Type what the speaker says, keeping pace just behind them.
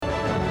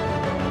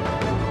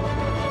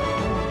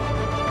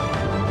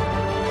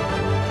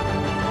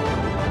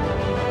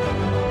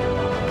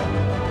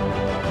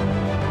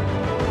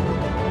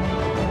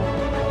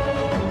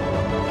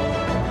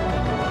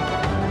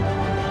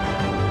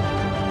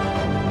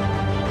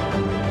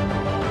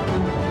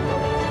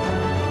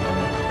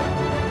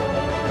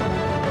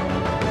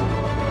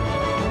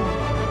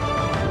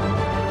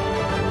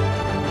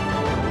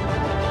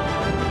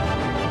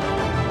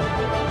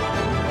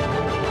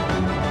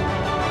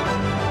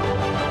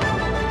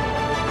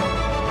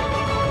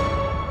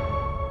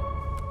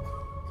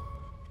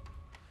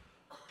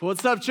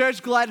What's up,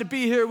 church? Glad to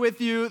be here with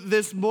you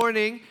this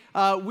morning.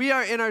 We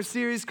are in our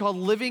series called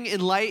Living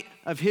in Light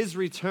of His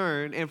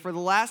Return. And for the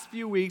last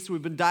few weeks,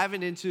 we've been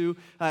diving into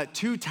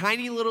two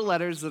tiny little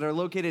letters that are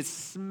located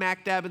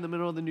smack dab in the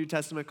middle of the New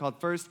Testament called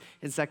 1st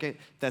and 2nd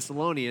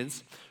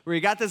Thessalonians, where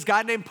you got this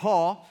guy named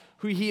Paul,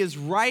 who he is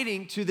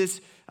writing to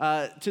this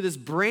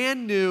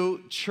brand new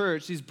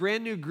church, these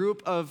brand new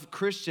group of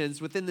Christians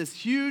within this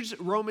huge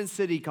Roman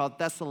city called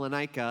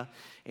Thessalonica.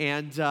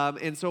 And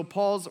so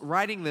Paul's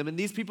writing them, and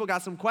these people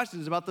got some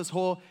questions about this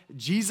whole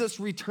Jesus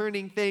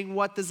returning thing.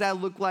 What does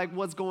that look like?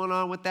 What's going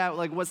on with that?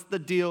 Like, what's the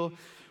deal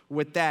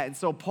with that? And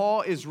so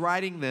Paul is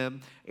writing them,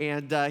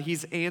 and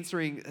he's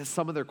answering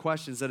some of their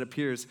questions that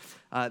appears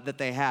that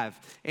they have.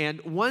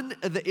 And one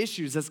of the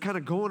issues that's kind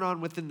of going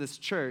on within this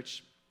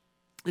church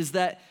is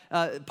that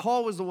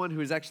Paul was the one who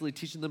was actually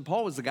teaching them.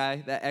 Paul was the guy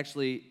that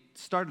actually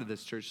started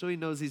this church. So he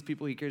knows these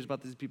people, he cares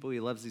about these people, he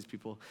loves these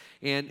people.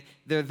 And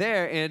they're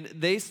there, and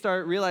they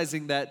start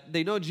realizing that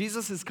they know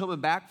Jesus is coming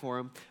back for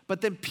them,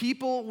 but then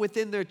people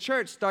within their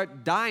church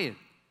start dying.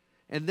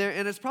 And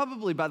it's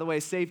probably, by the way,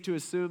 safe to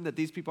assume that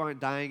these people aren't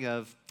dying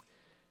of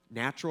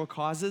natural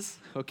causes,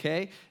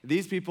 okay?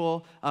 These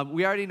people,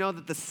 we already know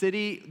that the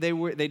city,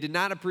 they did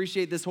not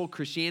appreciate this whole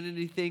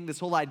Christianity thing, this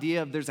whole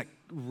idea of there's a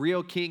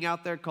real king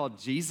out there called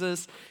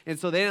Jesus, and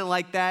so they didn't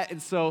like that, and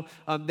so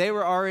they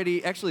were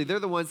already, actually, they're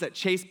the ones that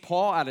chased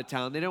Paul out of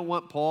town. They didn't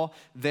want Paul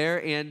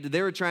there, and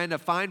they were trying to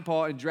find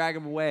Paul and drag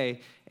him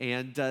away,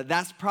 and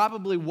that's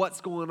probably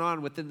what's going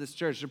on within this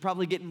church. They're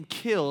probably getting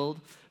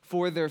killed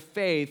for their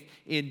faith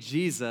in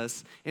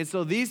Jesus. And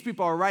so these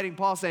people are writing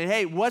Paul saying,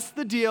 hey, what's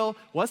the deal?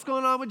 What's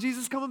going on with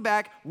Jesus coming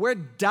back? We're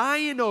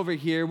dying over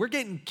here. We're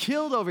getting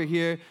killed over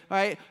here, all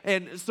right?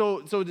 And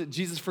so did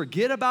Jesus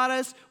forget about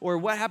us? Or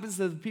what happens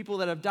to the people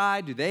that have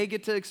died? Do they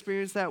get to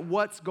experience that?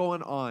 What's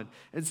going on?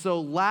 And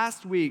so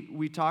last week,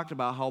 we talked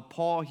about how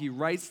Paul, he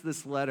writes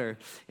this letter,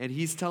 and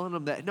he's telling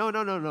them that,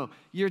 no.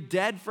 Your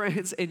dead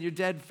friends and your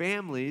dead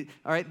family,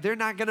 all right, they're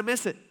not going to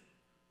miss it.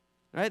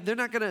 Right? They're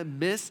not going to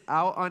miss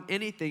out on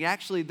anything.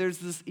 Actually, there's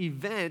this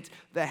event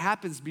that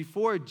happens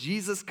before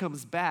Jesus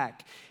comes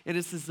back. And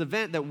it's this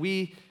event that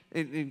we,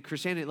 in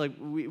Christianity, like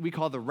we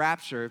call the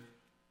rapture.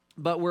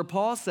 But where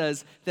Paul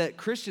says that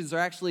Christians are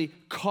actually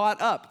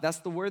caught up. That's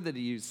the word that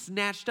he used.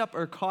 Snatched up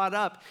or caught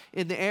up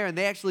in the air. And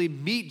they actually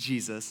meet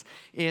Jesus.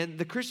 And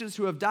the Christians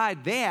who have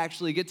died, they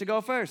actually get to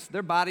go first.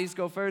 Their bodies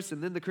go first.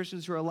 And then the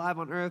Christians who are alive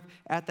on earth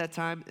at that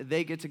time,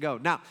 they get to go.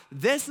 Now,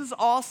 this is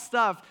all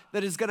stuff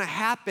that is going to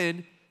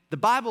happen. The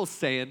Bible's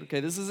saying,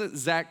 okay, this isn't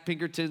Zach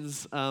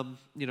Pinkerton's, what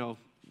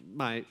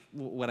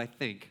I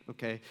think,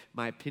 okay,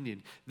 my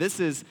opinion.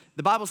 The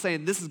Bible's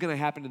saying this is going to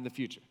happen in the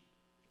future,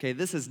 okay?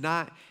 This has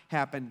not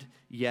happened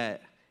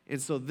yet. And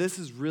so this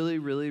is really,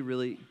 really,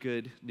 really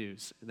good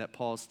news that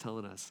Paul's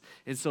telling us.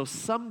 And so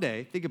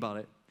someday, think about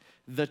it,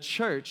 the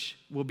church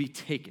will be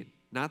taken,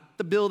 not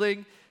the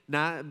building.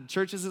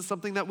 Church isn't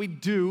something that we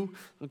do,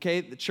 okay?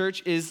 The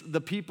church is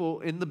the people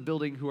in the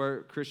building who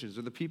are Christians,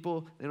 or the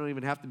people, they don't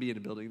even have to be in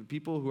a building, the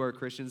people who are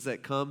Christians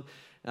that come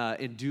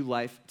and do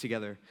life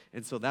together.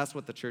 And so that's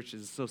what the church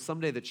is. So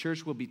someday the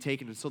church will be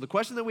taken. And so the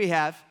question that we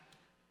have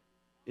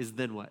is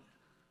then what,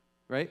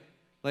 right?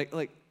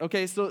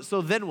 Okay,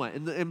 so then what?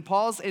 And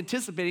Paul's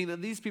anticipating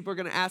that these people are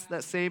going to ask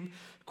that same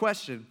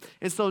question.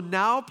 And so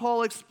now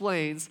Paul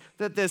explains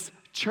that this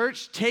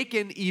church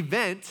taken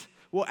event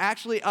will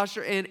actually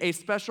usher in a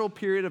special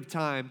period of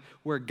time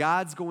where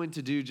God's going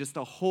to do just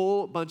a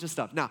whole bunch of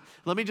stuff. Now,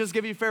 let me just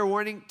give you fair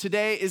warning.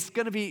 Today is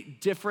going to be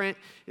different.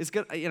 It's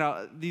going,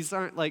 these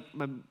aren't like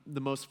the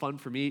most fun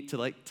for me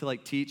to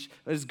teach.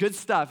 It's good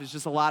stuff. It's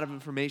just a lot of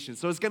information.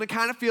 So it's going to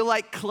kind of feel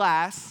like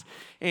class,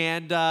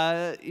 and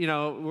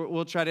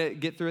we'll try to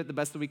get through it the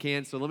best that we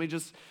can. So let me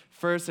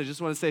first, I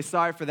just want to say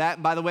sorry for that.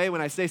 And by the way,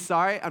 when I say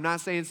sorry, I'm not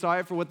saying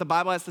sorry for what the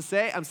Bible has to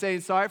say. I'm saying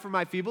sorry for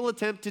my feeble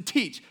attempt to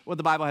teach what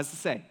the Bible has to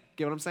say.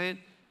 Get what I'm saying?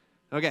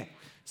 Okay,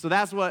 so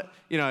that's what,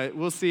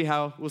 we'll see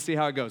how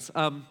it goes.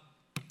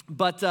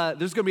 But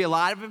there's going to be a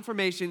lot of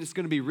information. It's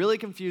going to be really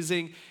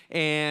confusing,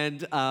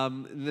 and we're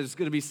going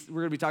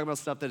to be talking about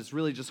stuff that is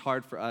really just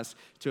hard for us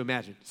to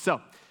imagine.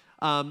 So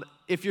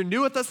if you're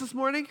new with us this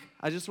morning,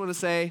 I just want to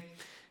say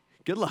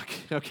good luck,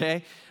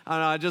 okay?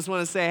 I just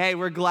want to say, hey,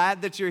 we're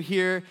glad that you're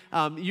here.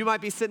 You might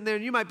be sitting there,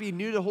 and you might be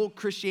new to whole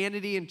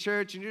Christianity and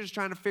church, and you're just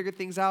trying to figure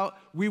things out.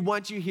 We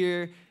want you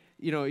here.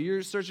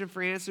 You're searching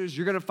for answers.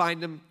 You're going to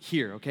find them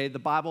here, okay? The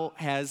Bible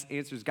has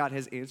answers. God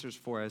has answers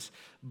for us.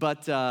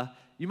 But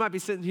you might be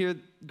sitting here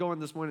going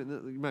this morning,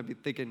 you might be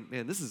thinking,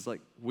 man, this is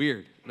like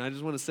weird. And I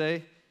just want to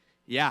say,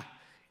 yeah,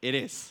 it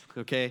is,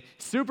 okay?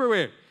 Super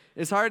weird.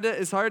 It's hard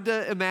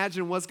to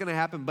imagine what's going to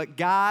happen, but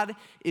God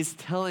is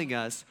telling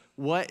us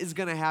what is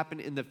going to happen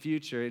in the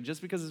future. And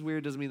just because it's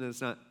weird doesn't mean that it's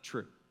not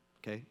true,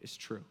 okay? It's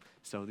true.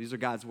 So these are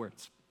God's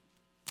words.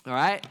 All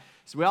right?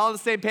 So we all on the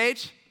same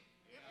page?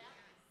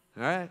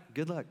 All right,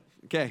 good luck.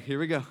 Okay, here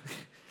we go.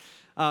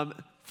 1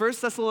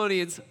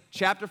 Thessalonians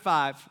chapter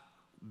 5,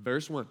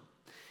 verse 1.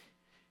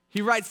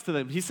 he writes to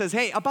them. He says,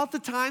 hey, about the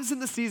times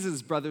and the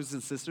seasons, brothers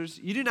and sisters,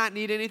 you do not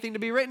need anything to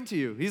be written to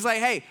you. He's like,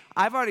 hey,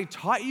 I've already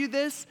taught you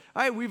this.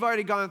 All right, we've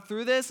already gone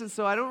through this, and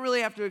so I don't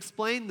really have to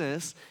explain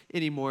this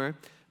anymore.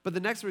 But the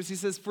next verse, he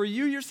says, for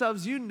you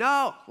yourselves, you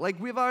know, like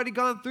we've already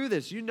gone through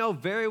this. You know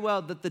very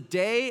well that the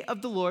day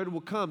of the Lord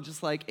will come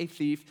just like a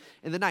thief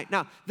in the night.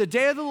 Now, the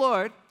day of the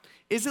Lord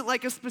isn't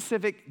like a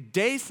specific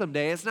day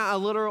someday. It's not a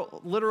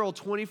literal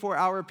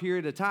 24-hour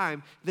period of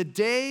time. The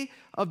day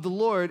of the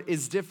Lord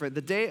is different.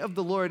 The day of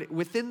the Lord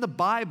within the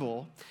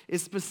Bible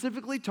is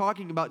specifically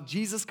talking about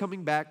Jesus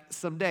coming back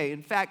someday.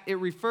 In fact, it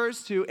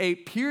refers to a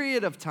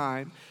period of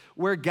time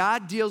where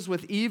God deals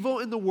with evil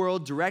in the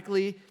world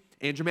directly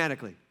and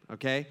dramatically,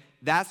 okay?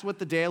 That's what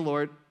the day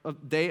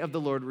of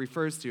the Lord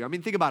refers to. I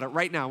mean, think about it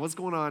right now. What's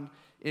going on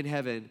in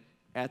heaven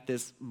at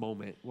this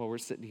moment while we're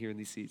sitting here in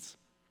these seats?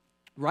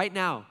 Right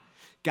now,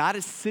 God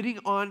is sitting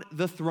on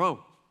the throne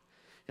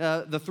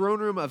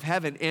room of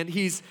heaven, and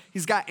he's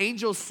got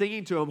angels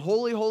singing to him,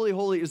 holy, holy,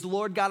 holy is the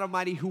Lord God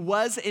Almighty who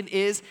was and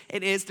is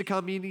to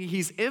come, meaning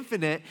he's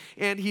infinite,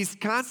 and he's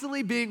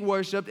constantly being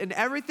worshiped, and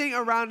everything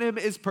around him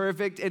is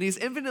perfect, and he's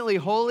infinitely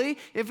holy,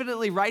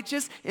 infinitely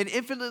righteous, and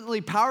infinitely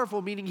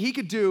powerful, meaning he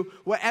could do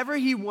whatever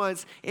he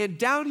wants. And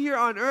down here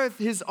on earth,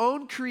 his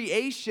own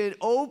creation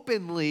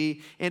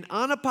openly and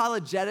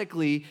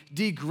unapologetically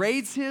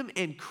degrades him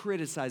and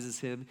criticizes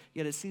him,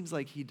 yet it seems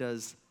like he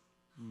does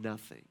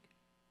nothing.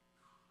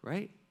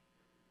 Right?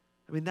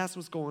 I mean, that's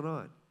what's going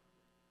on.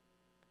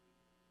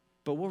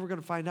 But what we're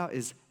going to find out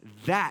is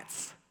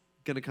that's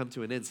going to come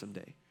to an end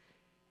someday,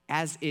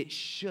 as it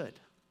should.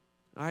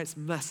 All right, it's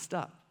messed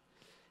up.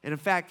 And in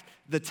fact,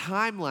 the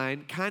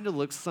timeline kind of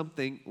looks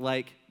something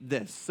like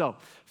this. So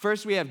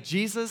first we have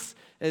Jesus,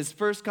 his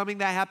first coming.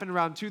 That happened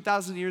around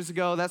 2,000 years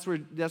ago. That's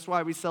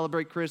why we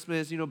celebrate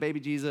Christmas,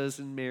 baby Jesus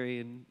and Mary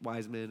and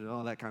wise men and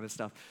all that kind of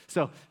stuff.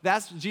 So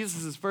that's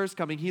Jesus' first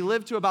coming. He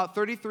lived to about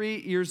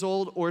 33 years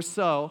old or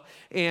so,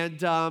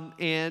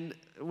 and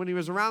when he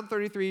was around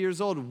 33 years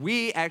old,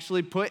 we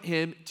actually put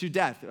him to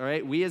death, all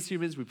right? We as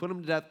humans, we put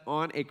him to death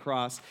on a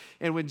cross.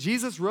 And when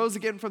Jesus rose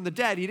again from the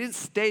dead, he didn't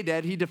stay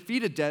dead. He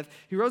defeated death.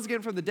 He rose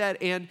again from the dead,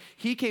 and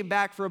he came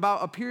back for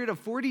about a period of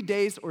 40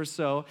 days or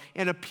so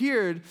and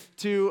appeared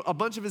to a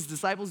bunch of his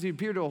disciples. He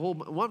appeared to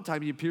one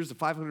time, he appears to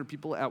 500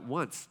 people at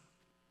once.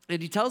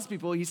 And he tells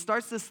people, he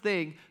starts this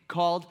thing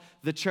called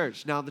the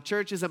church. Now, the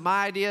church isn't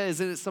my idea,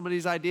 isn't it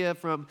somebody's idea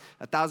from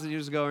 1,000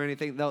 years ago or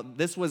anything. No,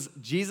 this was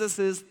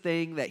Jesus's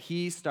thing that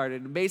he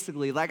started. And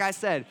basically, like I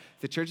said,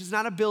 the church is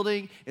not a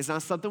building. It's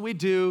not something we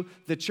do.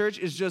 The church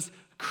is just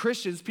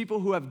Christians, people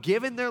who have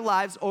given their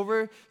lives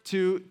over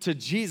to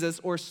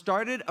Jesus or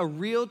started a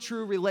real,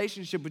 true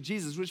relationship with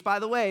Jesus, which, by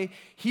the way,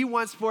 he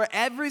wants for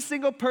every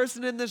single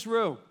person in this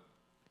room.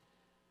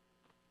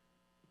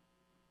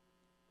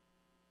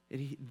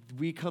 And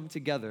we come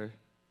together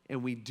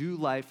and we do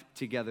life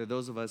together,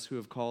 those of us who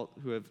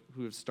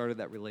have started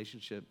that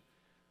relationship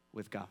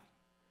with God.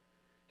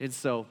 And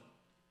so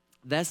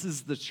this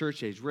is the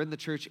church age. We're in the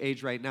church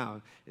age right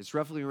now. It's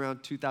roughly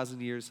around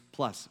 2,000 years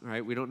plus,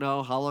 right? We don't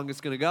know how long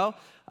it's going to go.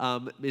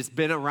 It's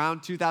been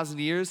around 2,000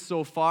 years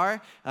so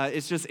far.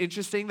 It's just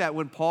interesting that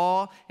when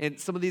Paul and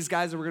some of these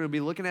guys that we're going to be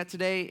looking at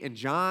today, and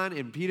John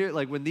and Peter,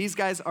 like when these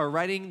guys are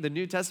writing the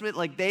New Testament,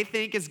 like they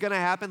think it's going to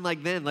happen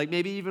like then, like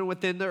maybe even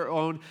within their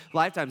own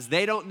lifetimes.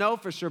 They don't know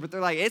for sure, but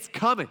they're like, it's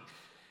coming.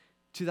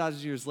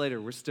 2,000 years later,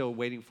 we're still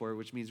waiting for it,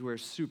 which means we're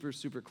super,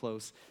 super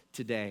close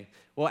today.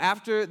 Well,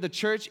 after the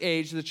church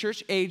age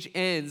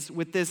ends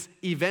with this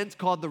event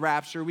called the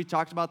rapture. We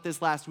talked about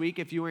this last week.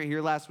 If you weren't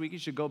here last week, you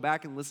should go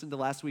back and listen to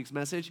last week's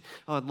message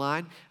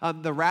online.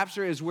 The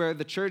rapture is where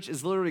the church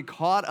is literally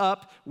caught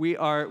up. We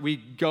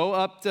go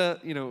up to,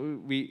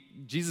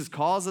 Jesus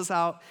calls us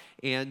out,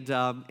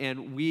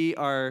 and we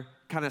are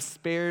kind of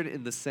spared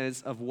in the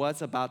sense of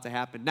what's about to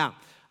happen. Now,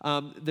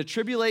 the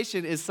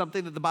tribulation is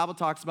something that the Bible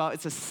talks about.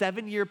 It's a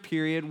 7-year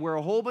period where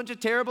a whole bunch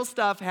of terrible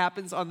stuff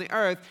happens on the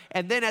earth,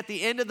 and then at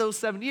the end of those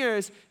 7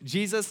 years,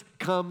 Jesus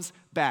comes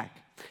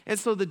back. And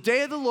so the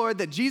day of the Lord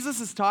that Jesus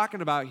is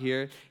talking about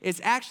here,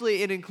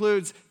 it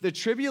includes the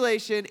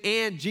tribulation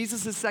and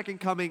Jesus' second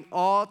coming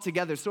all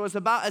together. So it's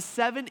about a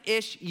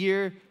 7-ish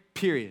year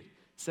period.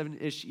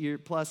 7-ish year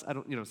plus,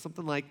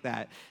 something like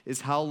that is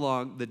how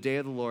long the day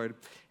of the Lord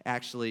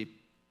actually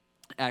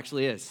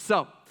is.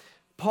 So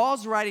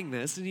Paul's writing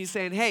this, and he's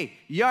saying, hey,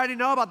 you already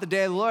know about the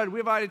day of the Lord.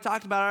 We've already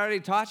talked about it. I already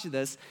taught you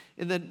this.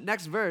 In the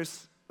next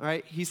verse, all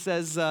right, he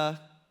says, there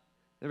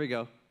we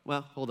go.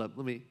 Well, hold up.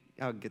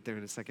 I'll get there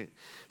in a second.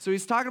 So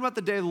he's talking about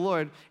the day of the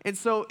Lord. And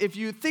so if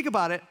you think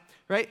about it,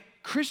 right,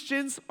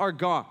 Christians are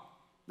gone.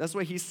 That's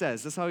what he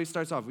says. That's how he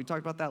starts off. We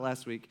talked about that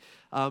last week.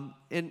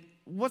 And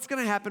what's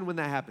going to happen when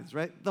that happens,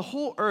 right? The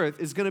whole earth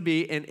is going to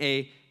be in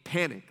a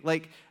panic.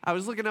 Like, I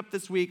was looking up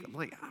this week, I'm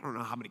like, I don't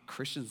know how many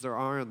Christians there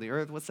are on the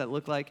earth. What's that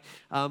look like?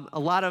 A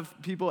lot of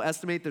people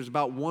estimate there's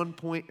about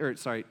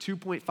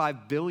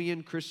 2.5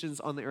 billion Christians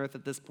on the earth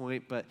at this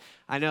point, but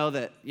I know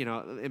that,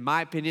 in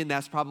my opinion,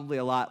 that's probably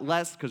a lot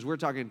less because we're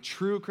talking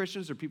true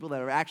Christians or people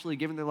that are actually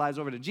giving their lives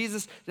over to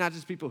Jesus, not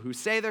just people who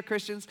say they're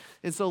Christians.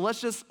 And so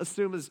let's just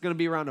assume it's going to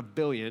be around 1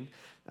 billion.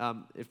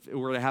 If it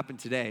were to happen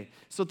today.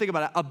 So think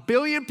about it. 1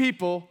 billion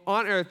people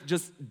on earth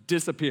just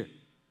disappear.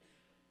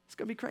 It's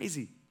going to be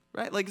crazy,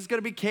 right? Like, it's going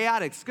to be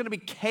chaotic. It's going to be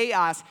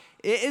chaos.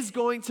 It is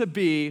going to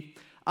be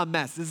a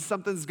mess. This is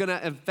something that's going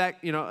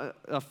to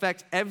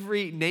affect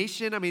every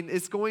nation. I mean,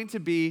 it's going to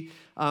be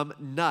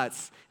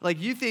nuts. Like,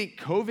 you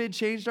think COVID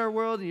changed our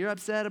world and you're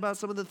upset about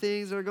some of the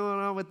things that are going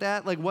on with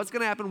that? Like, what's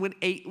going to happen when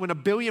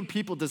 1 billion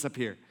people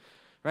disappear?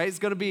 Right? It's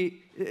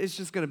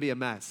just going to be a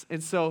mess.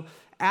 And so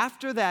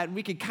after that,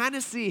 we can kind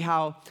of see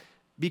how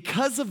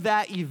because of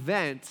that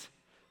event,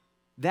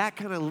 that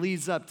kind of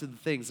leads up to the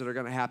things that are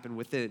going to happen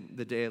within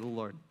the day of the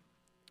Lord.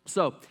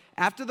 So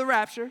after the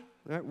rapture,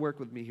 all right, work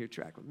with me here,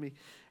 track with me.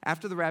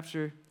 After the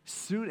rapture,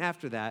 soon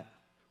after that,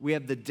 we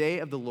have the day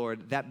of the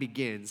Lord that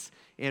begins.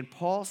 And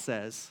Paul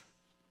says,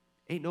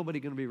 ain't nobody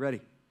going to be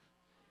ready.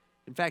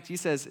 In fact, he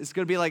says it's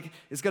going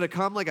to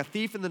come like a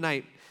thief in the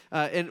night.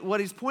 And what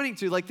he's pointing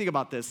to, like, think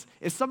about this.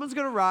 If someone's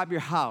going to rob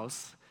your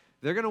house,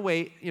 they're going to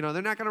wait. They're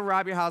not going to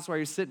rob your house while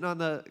you're sitting on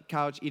the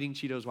couch eating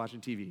Cheetos,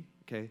 watching TV,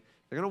 okay?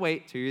 They're going to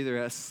wait till you're either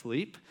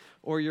asleep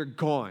or you're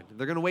gone.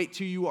 They're going to wait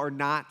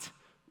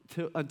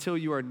until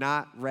you are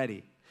not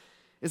ready.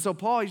 And so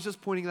Paul, he's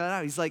just pointing that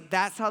out. He's like,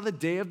 that's how the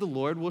day of the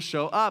Lord will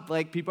show up.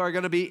 Like, people are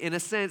going to be, in a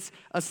sense,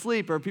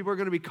 asleep, or people are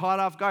going to be caught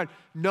off guard.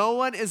 No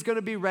one is going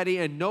to be ready,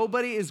 and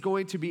nobody is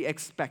going to be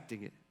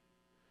expecting it.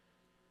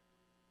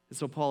 And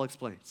so Paul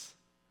explains.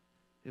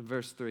 In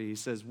verse 3, he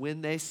says,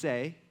 when they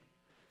say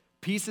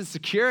peace and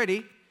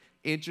security,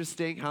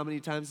 interesting, how many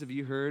times have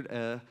you heard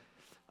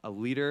a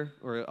leader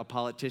or a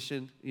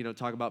politician,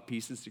 talk about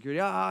peace and security?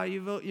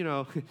 You vote,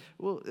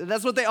 well,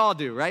 that's what they all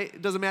do, right?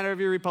 It doesn't matter if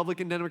you're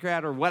Republican,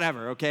 Democrat, or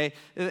whatever, okay?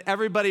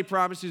 Everybody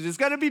promises it's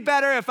going to be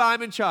better if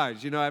I'm in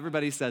charge.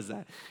 Everybody says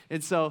that.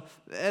 And so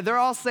they're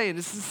all saying,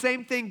 it's the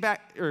same thing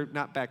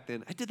not back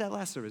then. I did that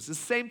last service. It's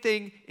the same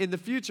thing in the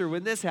future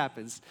when this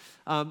happens.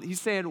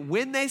 He's saying,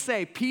 when they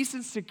say peace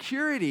and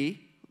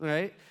security,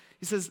 right?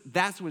 He says,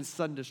 that's when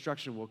sudden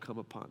destruction will come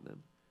upon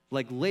them,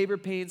 like labor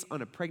pains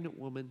on a pregnant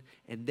woman,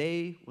 and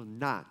they will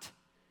not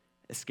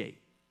escape.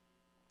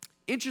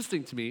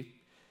 Interesting to me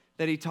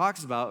that he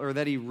talks about, or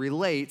that he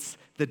relates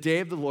the day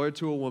of the Lord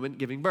to a woman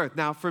giving birth.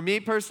 Now, for me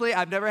personally,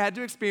 I've never had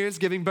to experience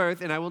giving birth,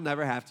 and I will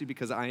never have to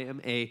because I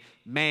am a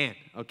man,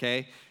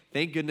 okay?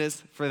 Thank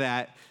goodness for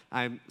that.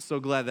 I'm so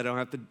glad that I don't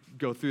have to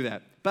go through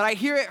that. But I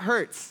hear it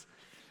hurts.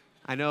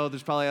 I know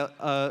there's probably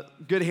a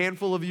good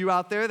handful of you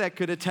out there that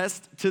could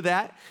attest to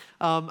that.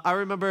 I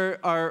remember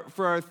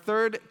for our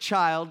third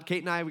child,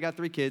 Kate and I, we got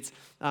 3 kids,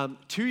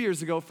 2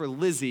 years ago for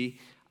Lizzie,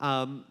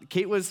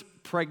 Kate was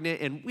pregnant,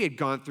 and we had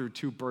gone through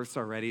 2 births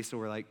already, so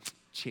we're like,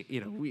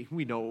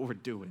 we know what we're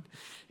doing.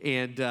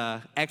 And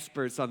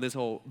experts on this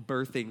whole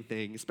birthing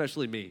thing,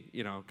 especially me,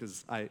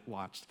 because I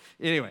watched.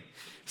 Anyway,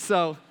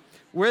 so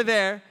we're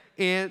there.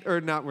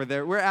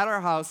 We're at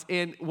our house,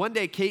 and one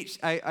day Kate,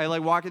 I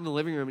like walk in the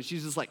living room, and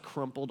she's just like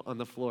crumpled on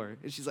the floor,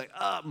 and she's like,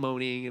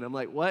 moaning, and I'm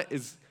like, what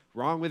is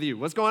wrong with you?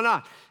 What's going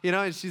on?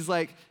 And she's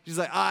like,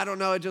 I don't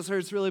know, it just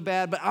hurts really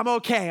bad, but I'm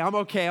okay. I'm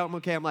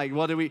like,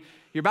 well,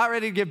 you're about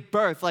ready to give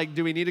birth. Like,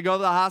 do we need to go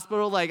to the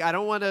hospital? Like, I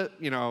don't want to,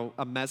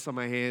 a mess on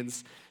my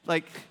hands.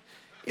 Like,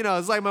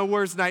 it's like my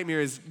worst nightmare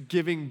is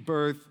giving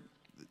birth,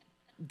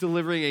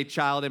 delivering a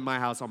child in my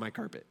house on my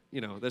carpet.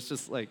 That's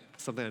just like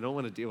something I don't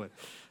want to deal with.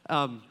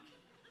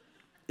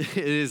 It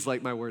is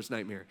like my worst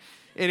nightmare.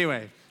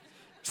 Anyway,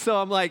 so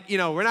I'm like,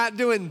 we're not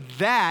doing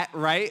that,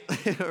 right?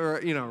 or,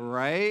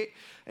 right?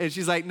 And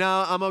she's like,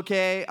 no, I'm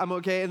okay.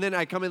 And then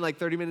I come in like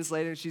 30 minutes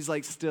later, and she's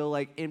like still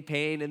like in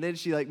pain. And then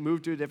she like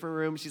moved to a different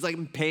room. She's like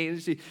in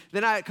pain.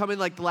 Then I come in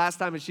like the last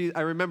time, and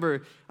I remember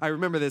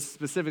this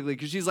specifically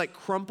because she's like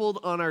crumpled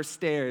on our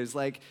stairs,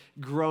 like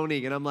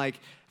groaning. And I'm like,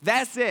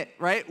 that's it,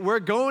 right? We're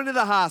going to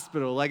the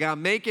hospital. Like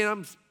I'm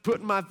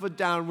putting my foot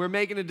down. We're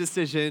making a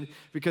decision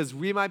because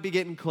we might be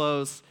getting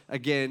close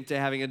again to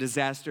having a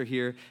disaster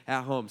here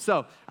at home.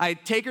 So I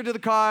take her to the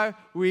car.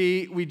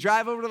 We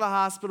drive over to the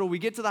hospital. We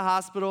get to the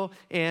hospital,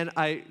 and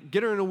I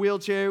get her in a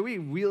wheelchair. We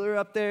wheel her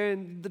up there,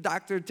 and the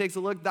doctor takes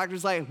a look. The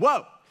doctor's like,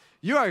 whoa,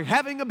 you are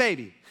having a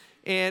baby.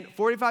 And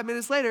 45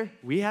 minutes later,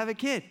 we have a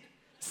kid.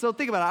 So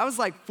think about it. I was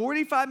like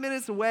 45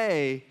 minutes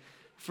away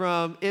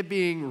from it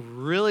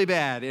being really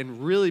bad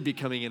and really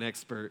becoming an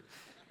expert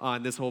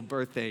on this whole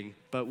birth thing,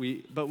 but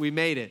we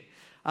made it.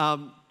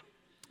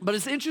 But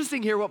it's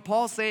interesting here what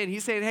Paul's saying.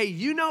 He's saying, hey,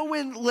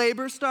 when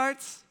labor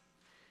starts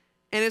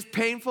and it's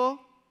painful,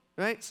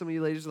 right? Some of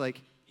you ladies are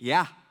like,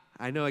 yeah,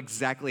 I know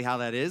exactly how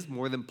that is,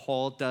 more than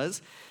Paul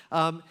does.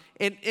 And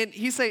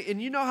he's saying,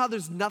 and you know how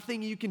there's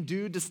nothing you can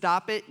do to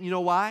stop it? You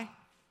know why?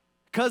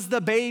 Because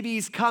the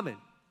baby's coming,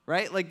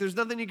 right? Like there's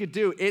nothing you could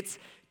do. It's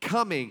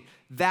coming.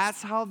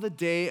 That's how the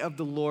day of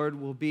the Lord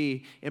will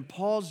be. And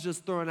Paul's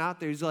just throwing out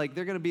there, he's like,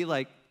 they're going to be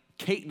like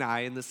Kate and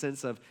I in the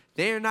sense of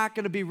they're not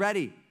going to be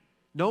ready.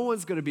 No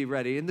one's going to be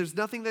ready, and there's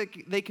nothing that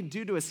they can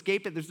do to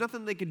escape it. There's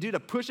nothing they can do to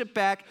push it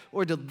back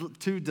or to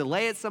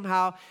delay it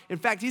somehow. In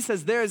fact, he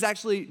says there is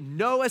actually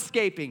no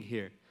escaping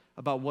here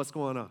about what's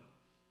going on.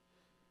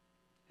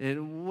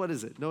 And what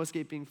is it? No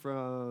escaping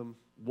from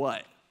what?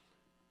 It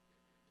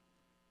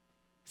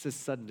says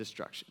sudden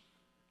destruction.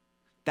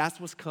 That's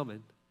what's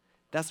coming.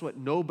 That's what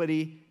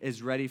nobody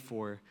is ready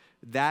for.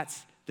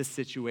 That's the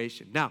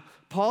situation. Now,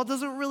 Paul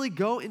doesn't really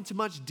go into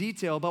much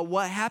detail about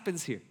what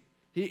happens here.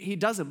 He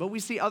doesn't, but we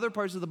see other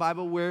parts of the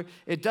Bible where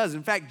it does.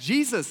 In fact,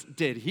 Jesus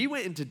did. He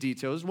went into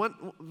details.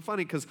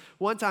 Funny, because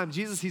one time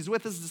Jesus, he's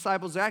with his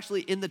disciples. They're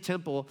actually in the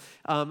temple,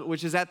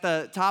 which is at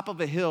the top of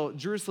a hill.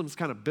 Jerusalem's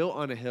kind of built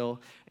on a hill,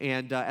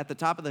 and at the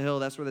top of the hill,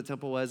 that's where the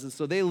temple was. And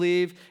so they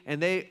leave,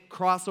 and they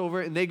cross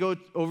over, and they go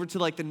over to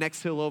like the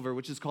next hill over,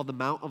 which is called the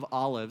Mount of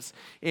Olives.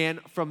 And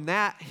from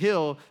that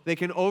hill, they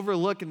can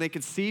overlook, and they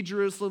can see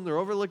Jerusalem. They're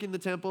overlooking the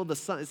temple. The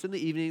sun, it's in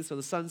the evening, so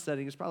the sun's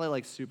setting. It's probably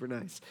like super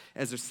nice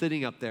as they're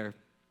sitting up there.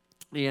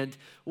 And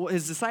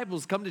his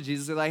disciples come to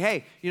Jesus. They're like,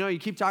 hey, you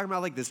keep talking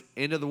about like this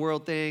end of the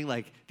world thing,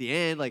 like the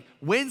end. Like,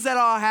 when's that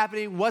all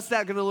happening? What's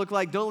that going to look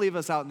like? Don't leave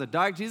us out in the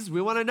dark, Jesus.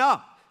 We want to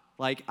know.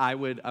 Like, I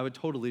would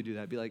totally do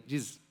that. Be like,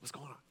 Jesus, what's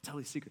going on? Tell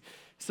me a secret.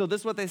 So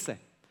this is what they say.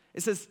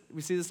 It says,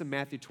 we see this in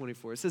Matthew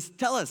 24. It says,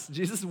 tell us,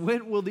 Jesus,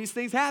 when will these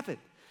things happen?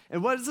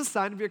 And what is the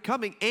sign of your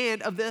coming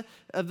and of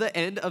the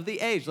end of the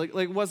age?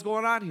 Like what's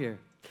going on here?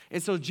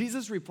 And so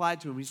Jesus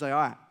replied to him. He's like, all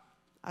right,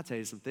 I'll tell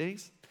you some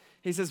things.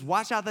 He says,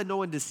 watch out that no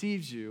one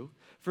deceives you,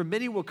 for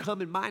many will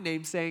come in my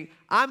name saying,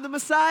 I'm the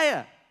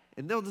Messiah.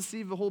 And they'll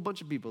deceive a whole bunch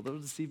of people. They'll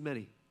deceive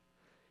many.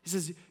 He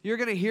says, you're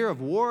going to hear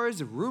of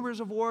wars and rumors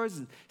of wars,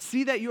 and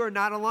see that you are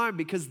not alarmed,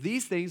 because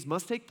these things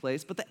must take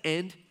place, but the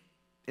end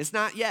is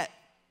not yet.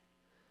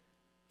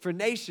 For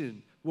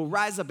nation will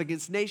rise up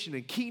against nation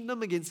and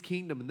kingdom against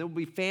kingdom, and there will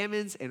be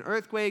famines and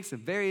earthquakes in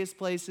various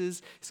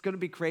places. It's going to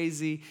be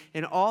crazy,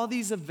 and all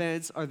these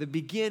events are the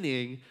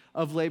beginning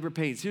of labor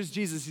pains. Here's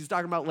Jesus. He's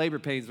talking about labor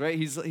pains, right?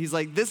 He's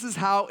like, this is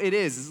how it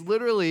is. It's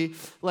literally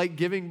like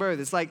giving birth.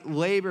 It's like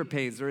labor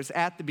pains, or it's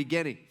at the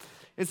beginning.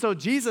 And so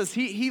Jesus,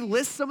 he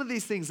lists some of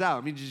these things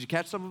out. I mean, did you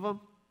catch some of them?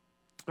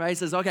 Right, he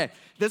says, okay,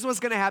 this is what's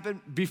going to happen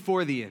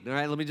before the end. All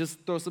right, let me just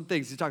throw some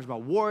things. He talks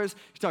about wars.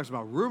 He talks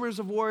about rumors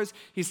of wars.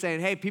 He's saying,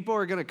 hey, people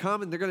are going to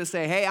come and they're going to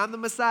say, hey, I'm the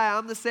Messiah.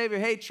 I'm the Savior.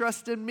 Hey,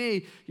 trust in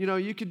me.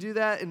 You can do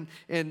that. And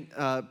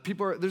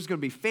there's going to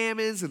be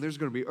famines and there's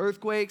going to be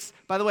earthquakes.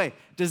 By the way,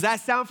 does that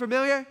sound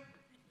familiar?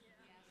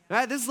 Yeah.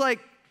 Right, this is like,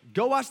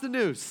 go watch the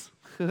news.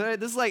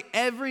 This is like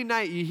every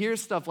night you hear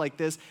stuff like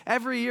this.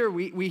 Every year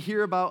we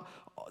hear about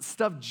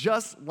stuff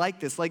just like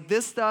this. Like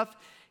this stuff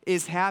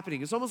is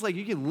happening. It's almost like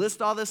you can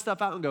list all this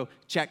stuff out and go,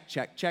 check,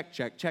 check, check,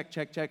 check, check,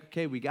 check, check.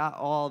 Okay, we got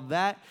all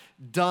that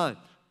done.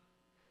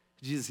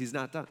 Jesus, he's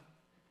not done.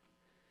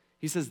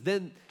 He says,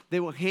 then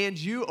they will hand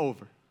you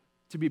over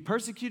to be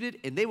persecuted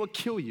and they will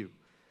kill you.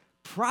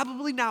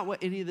 Probably not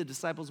what any of the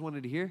disciples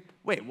wanted to hear.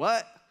 Wait,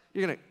 what?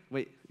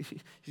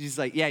 He's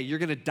like, yeah, you're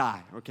going to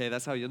die. Okay,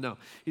 that's how you'll know.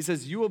 He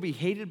says, you will be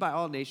hated by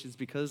all nations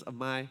because of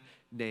my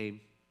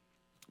name.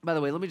 By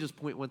the way, let me just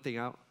point one thing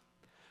out.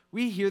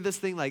 We hear this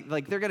thing like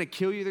they're going to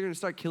kill you. They're going to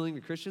start killing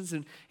the Christians.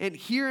 And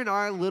here in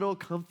our little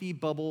comfy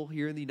bubble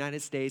here in the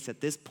United States at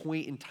this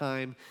point in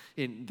time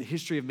in the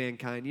history of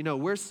mankind,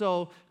 we're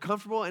so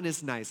comfortable and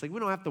it's nice. Like we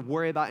don't have to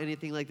worry about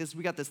anything like this.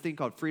 We got this thing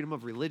called freedom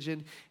of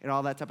religion and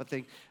all that type of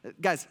thing.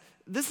 Guys,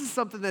 this is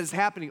something that is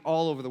happening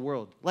all over the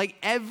world. Like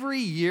every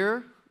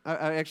year,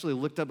 I actually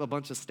looked up a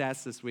bunch of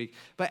stats this week,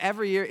 but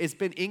every year it's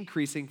been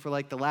increasing for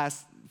like the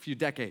last few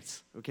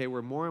decades, okay,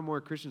 where more and more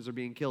Christians are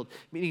being killed,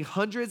 meaning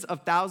hundreds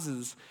of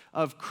thousands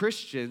of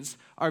Christians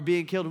are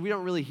being killed, and we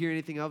don't really hear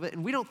anything of it,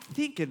 and we don't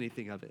think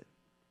anything of it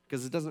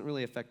because it doesn't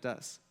really affect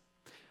us.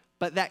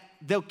 But that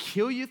they'll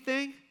kill you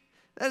thing,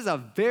 that is a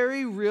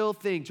very real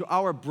thing to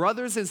our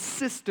brothers and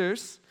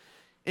sisters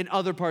in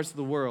other parts of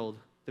the world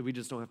that we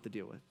just don't have to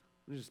deal with.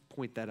 Let me just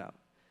point that out.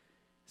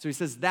 So he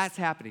says that's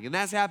happening, and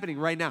that's happening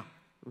right now,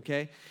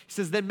 okay? He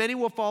says, then many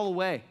will fall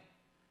away.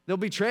 They'll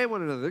betray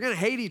one another. They're going to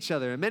hate each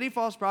other. And many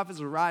false prophets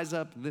will rise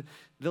up and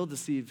they'll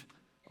deceive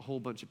a whole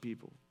bunch of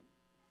people.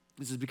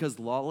 This is because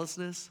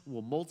lawlessness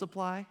will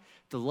multiply.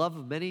 The love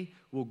of many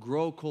will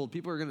grow cold.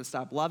 People are going to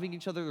stop loving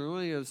each other. They're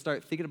going to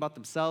start thinking about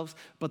themselves.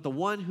 But the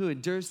one who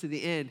endures to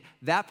the end,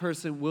 that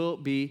person will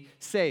be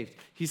saved.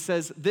 He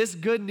says, this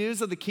good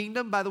news of the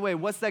kingdom, by the way,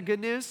 what's that good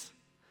news?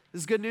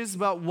 This good news is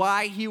about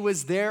why he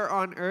was there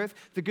on earth.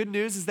 The good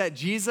news is that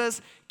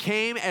Jesus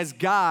came as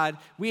God.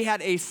 We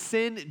had a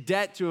sin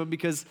debt to him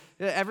because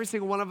every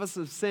single one of us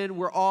have sinned.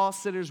 We're all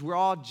sinners. We're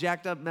all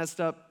jacked up,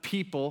 messed up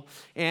people.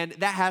 And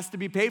that has to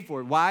be paid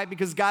for. Why?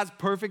 Because God's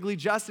perfectly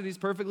just and he's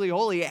perfectly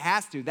holy. It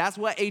has to. That's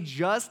what a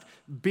just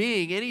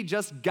being, any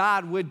just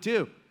God would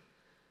do.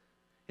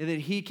 And then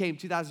he came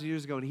 2,000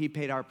 years ago and he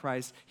paid our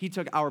price. He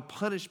took our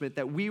punishment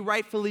that we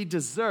rightfully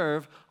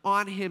deserve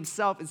on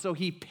himself. And so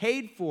he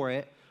paid for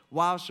it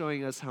while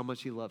showing us how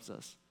much he loves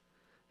us.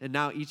 And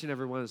now each and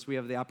every one of us, we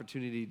have the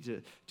opportunity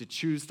to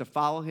choose to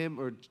follow him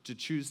or to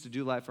choose to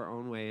do life our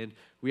own way. And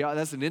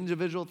that's an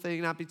individual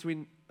thing, not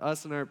between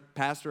us and our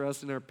pastor,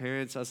 us and our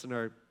parents, us and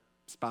our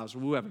spouse, or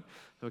whoever,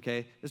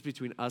 okay? It's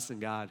between us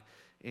and God.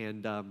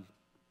 And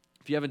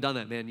if you haven't done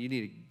that, man, you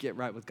need to get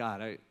right with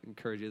God. I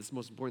encourage you. It's the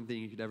most important thing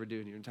you could ever do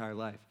in your entire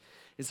life.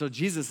 And so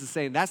Jesus is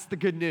saying that's the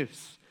good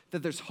news,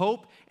 that there's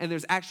hope and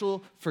there's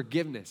actual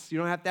forgiveness. You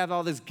don't have to have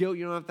all this guilt.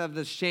 You don't have to have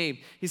this shame.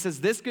 He says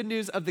this good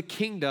news of the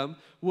kingdom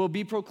will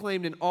be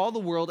proclaimed in all the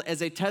world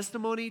as a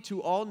testimony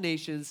to all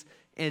nations,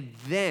 and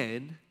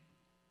then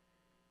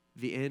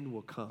the end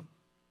will come.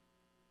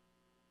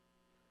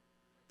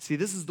 See,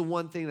 this is the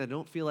one thing that I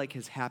don't feel like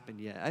has happened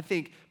yet. I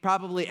think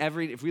probably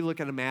if we look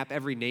at a map,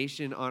 every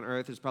nation on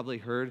earth has probably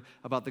heard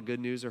about the good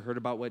news or heard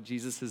about what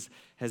Jesus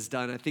has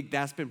done. I think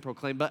that's been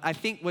proclaimed. But I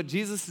think what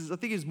Jesus is, I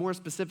think is more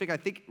specific. I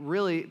think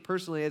really,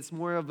 personally, it's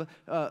more of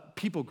a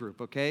people group,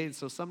 okay? And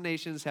so some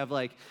nations have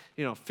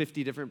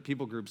 50 different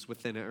people groups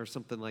within it or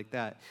something like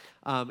that.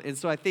 And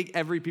so I think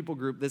every people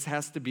group, this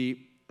has to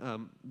be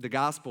the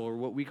gospel, or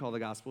what we call the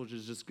gospel, which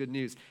is just good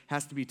news,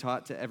 has to be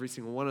taught to every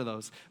single one of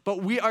those.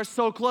 But we are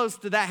so close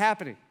to that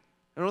happening.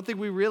 I don't think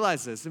we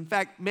realize this. In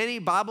fact, many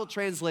Bible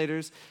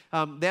translators,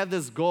 they have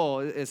this goal.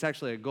 It's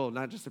actually a goal,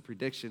 not just a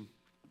prediction.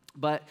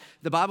 But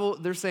the Bible,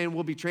 they're saying,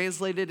 will be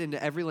translated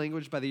into every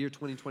language by the year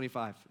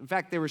 2025. In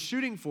fact, they were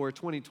shooting for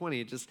 2020.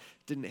 It just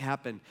didn't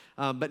happen.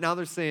 But now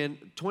they're saying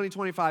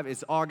 2025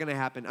 is all going to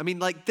happen. I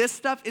mean, this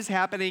stuff is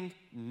happening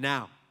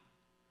now.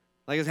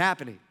 It's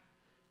happening,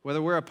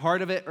 whether we're a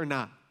part of it or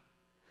not.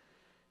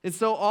 And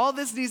so all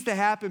this needs to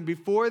happen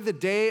before the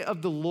day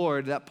of the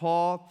Lord that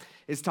Paul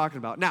is talking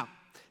about. Now,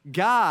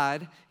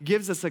 God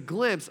gives us a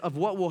glimpse of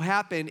what will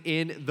happen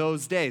in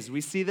those days. We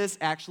see this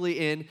actually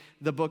in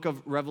the book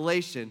of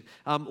Revelation.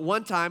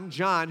 One time,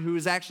 John, who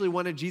is actually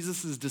one of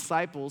Jesus'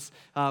 disciples,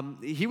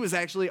 he was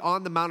actually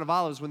on the Mount of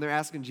Olives when they're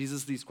asking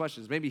Jesus these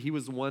questions. Maybe he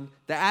was the one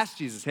that asked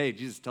Jesus, hey,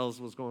 Jesus, tell us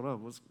what's going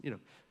on.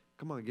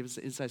 Come on, give us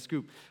an inside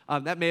scoop.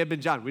 That may have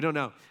been John. We don't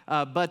know.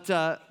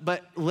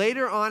 But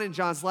later on in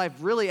John's life,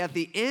 really at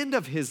the end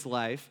of his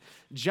life,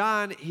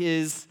 John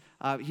he's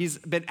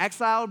been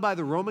exiled by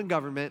the Roman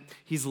government.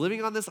 He's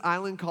living on this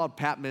island called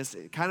Patmos,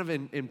 kind of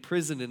in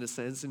prison in a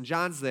sense. And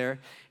John's there.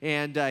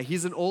 And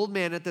he's an old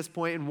man at this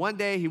point. And one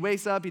day he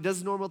wakes up. He does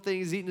his normal thing.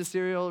 He's eating his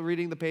cereal,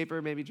 reading the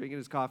paper, maybe drinking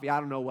his coffee. I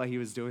don't know what he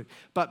was doing.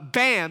 But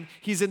bam,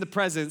 he's in the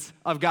presence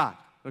of God.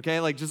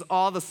 Okay, just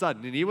all of a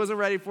sudden. And he wasn't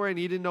ready for it, and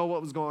he didn't know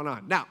what was going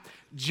on. Now,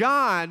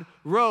 John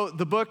wrote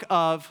the book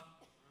of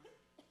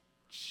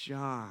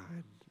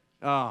John.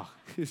 Oh,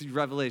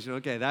 Revelation.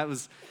 Okay, that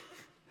was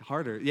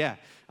harder. Yeah.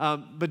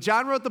 But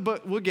John wrote the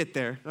book. We'll get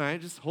there. All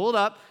right, just hold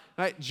up.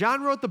 All right,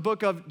 John wrote the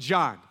book of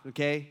John.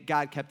 Okay,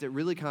 God kept it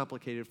really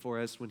complicated for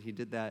us when he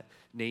did that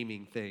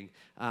naming thing.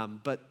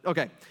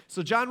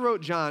 So John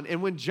wrote John.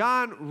 And when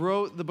John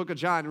wrote the book of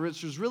John,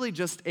 which was really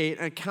just an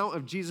account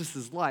of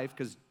Jesus' life,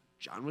 because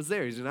John was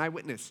there. He's an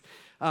eyewitness.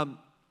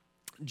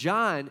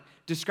 John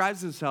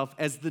describes himself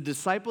as the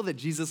disciple that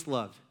Jesus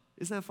loved.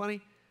 Isn't that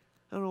funny?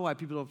 I don't know why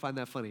people don't find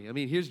that funny. I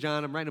mean, here's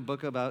John. I'm writing a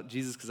book about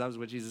Jesus because I was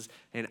with Jesus,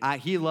 and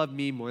he loved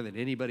me more than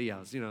anybody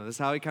else. That's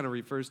how he kind of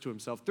refers to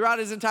himself throughout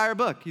his entire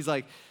book. He's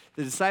like,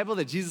 the disciple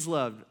that Jesus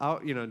loved,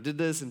 did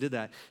this and did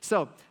that.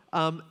 So,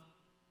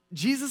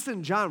 Jesus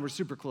and John were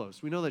super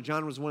close. We know that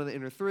John was one of the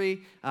inner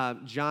three.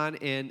 John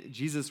and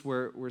Jesus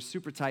were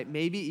super tight,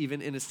 maybe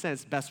even in a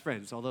sense best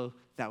friends, although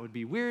that would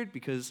be weird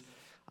because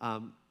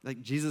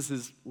Jesus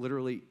is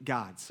literally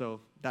God.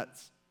 So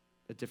that's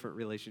a different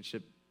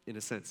relationship in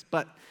a sense.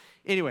 But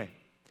anyway,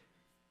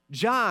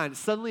 John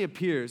suddenly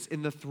appears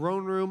in the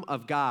throne room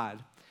of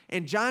God,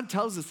 and John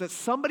tells us that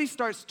somebody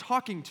starts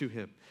talking to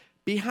him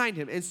behind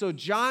him. And so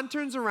John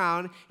turns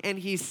around and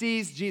he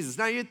sees Jesus.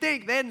 Now you'd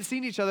think they hadn't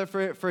seen each other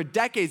for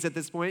decades at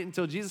this point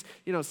until Jesus,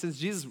 since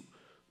Jesus,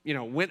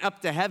 went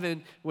up to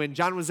heaven when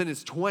John was in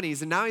his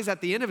 20s, and now he's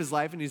at the end of his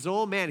life and he's an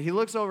old man. He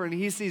looks over and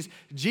he sees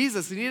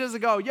Jesus, and he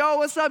doesn't go, yo,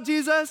 what's up,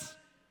 Jesus?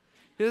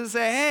 He doesn't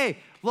say, hey,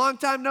 long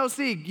time no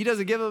see. He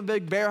doesn't give him a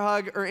big bear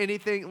hug or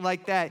anything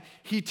like that.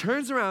 He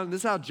turns around.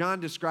 This is how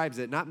John describes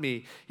it, not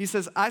me. He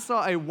says, I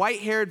saw a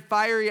white-haired,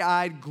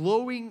 fiery-eyed,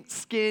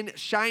 glowing-skinned,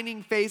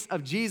 shining face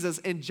of Jesus.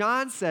 And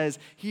John says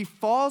he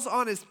falls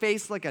on his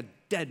face like a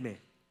dead man.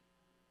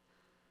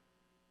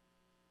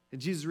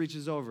 And Jesus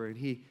reaches over and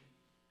he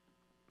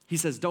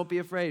says, don't be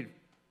afraid.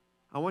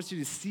 I want you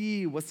to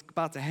see what's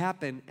about to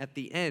happen at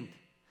the end. And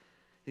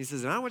he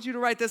says, and I want you to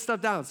write this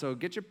stuff down. So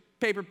get your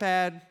paper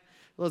pad.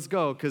 Let's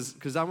go,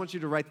 because I want you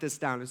to write this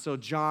down. And so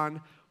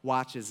John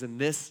watches, and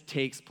this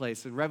takes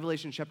place. In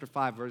Revelation chapter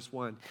 5, verse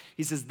 1,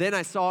 he says, then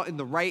I saw in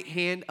the right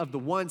hand of the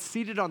one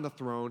seated on the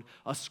throne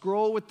a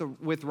scroll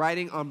with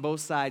writing on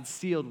both sides,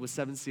 sealed with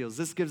 7 seals.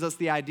 This gives us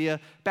the idea.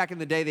 Back in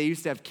the day, they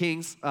used to have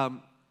kings,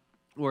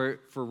 or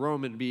for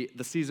Rome, it'd be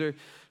the Caesar,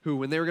 who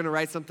when they were going to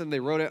write something, they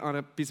wrote it on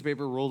a piece of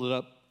paper, rolled it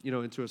up,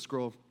 into a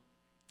scroll,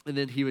 and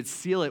then he would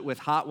seal it with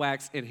hot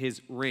wax in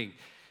his ring.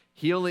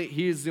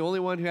 He's the only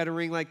one who had a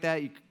ring like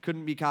that. You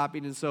couldn't be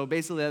copied. And so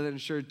basically that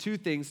ensured two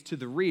things to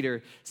the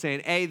reader,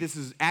 saying, A, this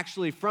is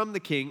actually from the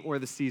king or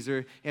the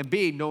Caesar, and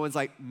B, no one's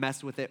like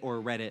messed with it or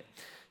read it,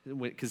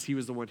 because he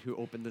was the one who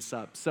opened this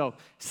up. So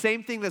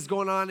same thing that's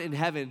going on in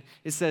heaven.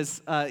 It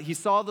says he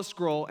saw the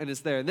scroll and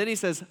it's there. And then he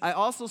says, I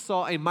also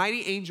saw a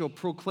mighty angel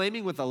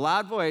proclaiming with a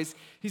loud voice.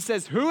 He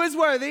says, who is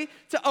worthy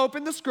to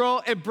open the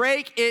scroll and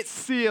break its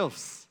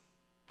seals?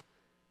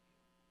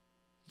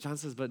 John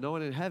says, but no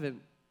one in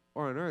heaven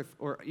or on earth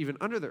or even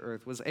under the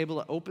earth was able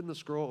to open the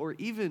scroll or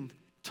even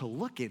to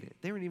look in it.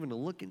 They weren't even to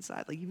look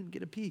inside, like even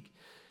get a peek.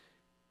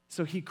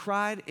 So he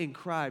cried and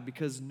cried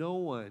because no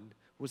one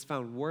was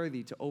found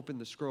worthy to open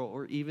the scroll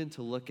or even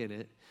to look in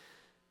it.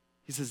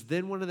 He says,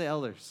 then one of the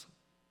elders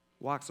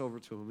walks over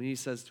to him and he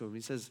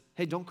says,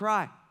 hey, don't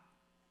cry.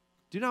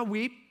 Do not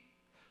weep.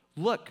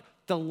 Look,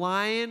 the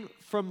Lion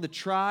from the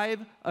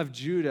tribe of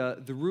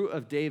Judah, the root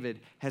of David,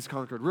 has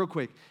conquered. Real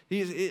quick,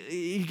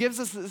 he gives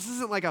us, this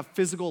isn't like a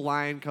physical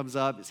lion comes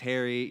up, it's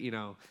hairy,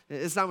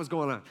 it's not what's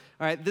going on.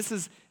 All right,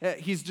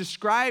 he's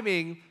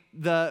describing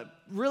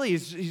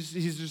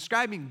he's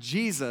describing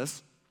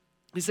Jesus.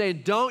 He's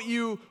saying, don't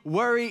you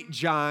worry,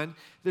 John.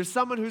 There's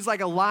someone who's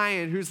like a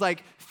lion, who's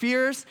like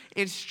fierce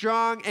and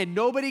strong and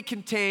nobody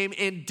can tame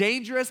and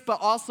dangerous, but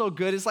also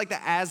good. It's like the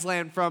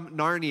Aslan from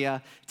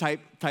Narnia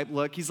type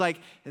look. He's like,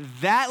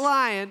 that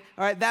lion,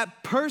 all right,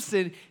 that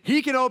person,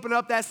 he can open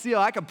up that seal.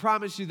 I can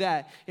promise you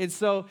that. And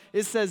so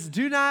it says,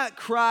 do not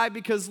cry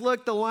because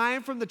look, the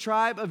Lion from the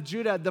tribe of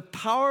Judah, the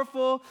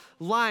powerful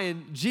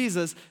lion,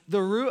 Jesus,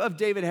 the root of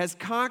David, has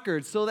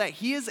conquered so that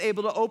he is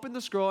able to open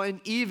the scroll and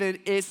even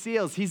its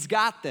seals. He's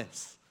got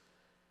this.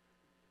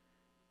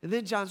 And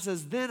then John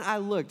says, then I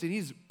looked, and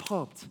he's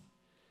pumped.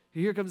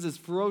 Here comes this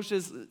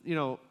ferocious,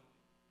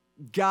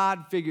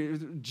 God figure,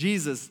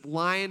 Jesus,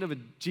 Lion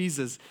of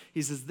Jesus.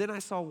 He says, then I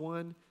saw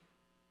one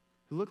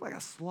who looked like a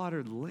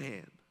slaughtered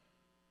lamb.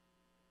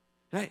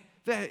 Right?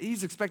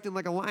 He's expecting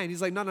like a lion.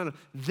 He's like, no.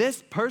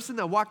 This person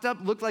that walked up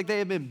looked like they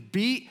had been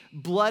beat,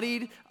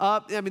 bloodied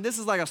up. I mean, this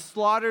is like a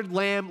slaughtered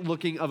lamb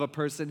looking of a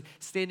person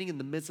standing in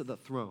the midst of the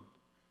throne.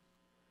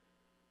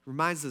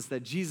 Reminds us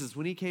that Jesus,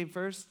 when he came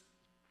first,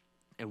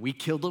 and we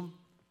killed him,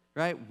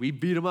 right? We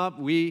beat him up.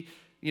 We,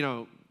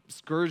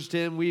 scourged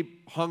him. We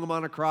hung him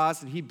on a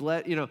cross, and he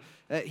bled.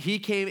 He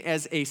came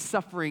as a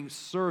suffering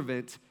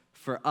servant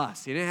for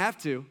us. He didn't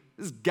have to.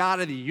 This is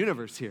God of the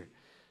universe here.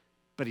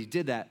 But he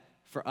did that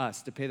for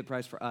us, to pay the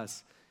price for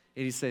us.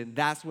 And he's saying,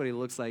 that's what he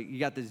looks like. You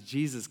got this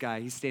Jesus guy.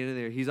 He's standing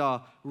there. He's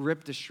all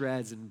ripped to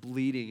shreds and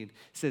bleeding. And it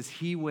says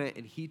he went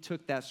and he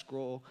took that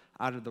scroll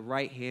out of the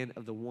right hand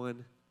of the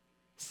one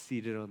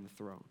seated on the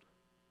throne.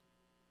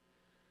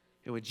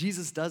 And when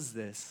Jesus does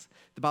this,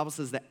 the Bible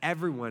says that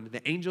everyone,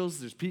 the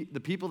angels, there's the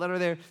people that are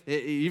there,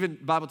 even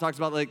the Bible talks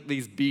about like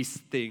these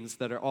beast things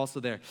that are also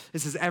there. It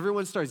says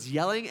everyone starts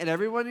yelling and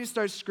everyone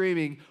starts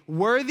screaming,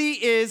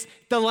 worthy is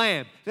the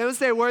Lamb. They don't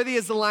say worthy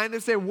is the Lion, they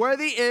say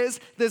worthy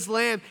is this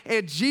Lamb.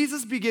 And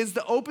Jesus begins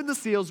to open the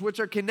seals, which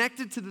are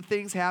connected to the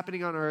things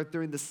happening on earth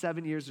during the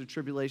 7 years of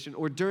tribulation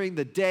or during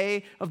the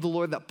day of the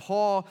Lord that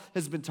Paul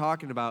has been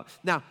talking about.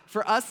 Now,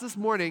 for us this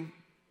morning,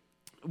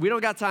 we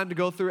don't got time to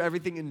go through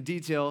everything in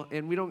detail,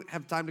 and we don't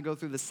have time to go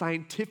through the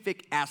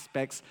scientific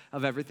aspects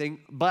of everything,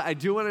 but I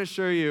do want to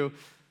assure you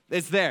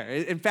it's there.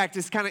 In fact,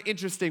 it's kind of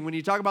interesting when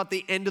you talk about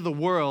the end of the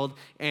world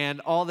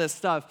and all this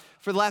stuff.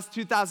 For the last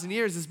 2,000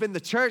 years, it's been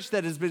the church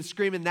that has been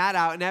screaming that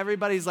out, and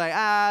everybody's like,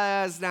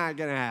 it's not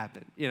going to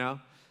happen,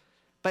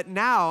 But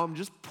now, I'm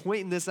just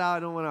pointing this out. I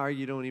don't want to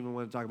argue. Don't even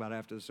want to talk about it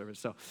after the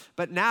service.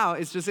 But now,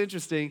 it's just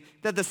interesting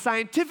that the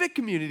scientific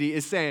community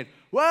is saying,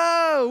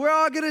 whoa, we're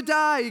all going to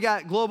die. You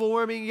got global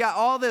warming. You got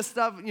all this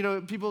stuff.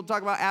 People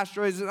talk about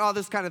asteroids and all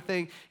this kind of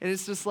thing. And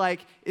it's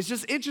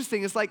just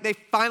interesting. It's like they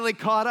finally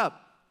caught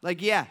up. Like,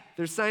 yeah,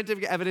 there's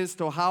scientific evidence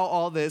to how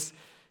all this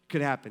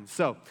could happen.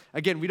 So,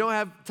 again, we don't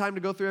have time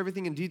to go through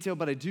everything in detail,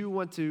 but I do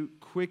want to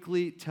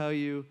quickly tell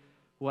you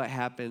what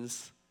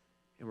happens,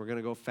 and we're going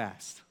to go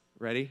fast.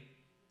 Ready?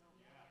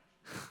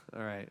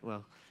 All right,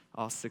 well,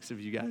 all 6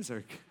 of you guys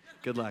are,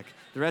 good luck.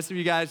 The rest of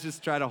you guys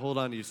just try to hold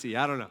on to your seat.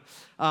 I don't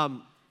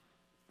know.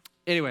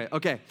 Anyway,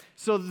 okay,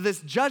 so this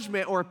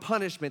judgment or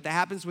punishment that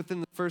happens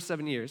within the first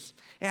 7 years,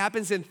 it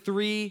happens in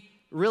three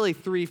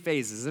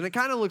phases, and it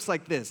kind of looks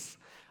like this.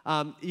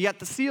 You got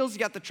the seals, you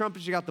got the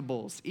trumpets, you got the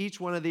bowls. Each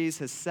one of these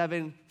has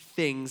 7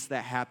 things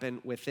that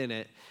happen within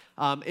it.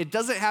 It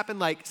doesn't happen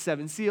like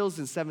 7 seals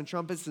and 7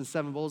 trumpets and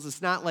 7 bowls.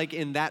 It's not like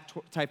in that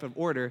type of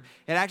order.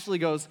 It actually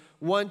goes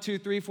 1, 2,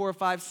 3, 4,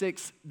 5,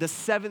 6, the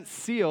 7th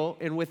seal.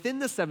 And within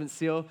the 7th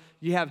seal,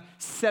 you have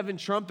 7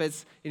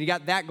 trumpets, and you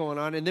got that going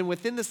on. And then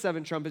within the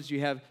 7 trumpets,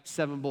 you have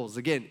 7 bowls.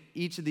 Again,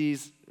 each of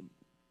these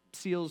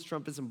seals,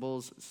 trumpets, and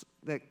bowls,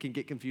 that can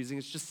get confusing.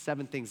 It's just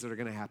 7 things that are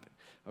going to happen,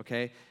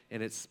 okay?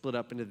 And it's split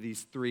up into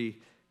these 3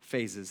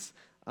 phases.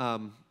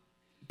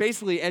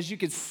 Basically, as you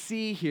can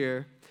see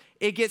here,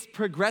 it gets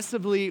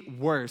progressively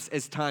worse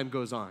as time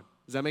goes on.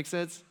 Does that make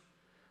sense?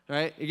 All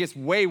right? It gets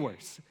way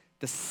worse.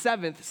 The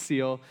seventh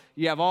seal,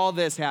 you have all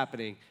this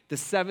happening. The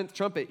seventh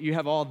trumpet, you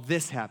have all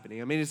this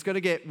happening. I mean, it's going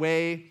to get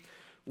way,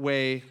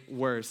 way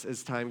worse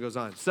as time goes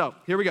on. So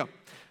here we go.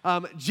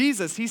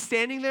 Jesus, he's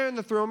standing there in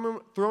the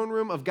throne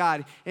room of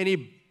God, and he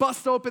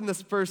busts open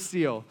this first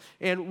seal.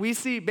 And we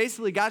see,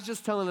 basically, God's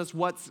just telling us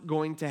what's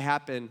going to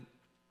happen.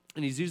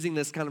 And he's using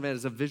this kind of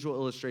as a visual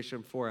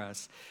illustration for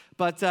us.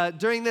 But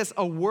during this,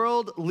 a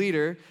world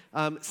leader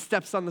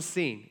steps on the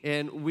scene.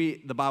 And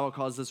the Bible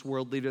calls this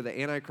world leader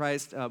the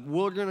Antichrist.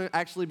 We're going to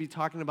actually be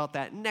talking about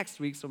that next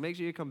week, so make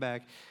sure you come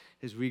back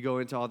as we go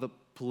into all the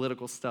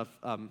political stuff,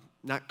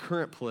 not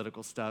current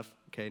political stuff.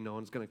 Okay, no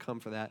one's going to come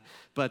for that.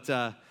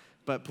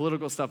 But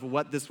political stuff of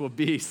what this will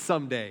be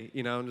someday,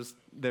 just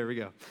there we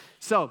go.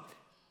 So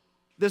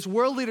this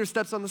world leader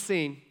steps on the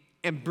scene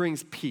and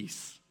brings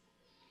peace.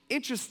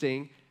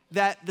 Interesting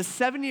that the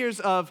 7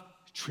 years of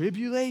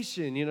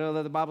tribulation,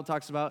 that the Bible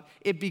talks about,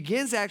 it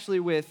begins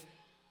actually with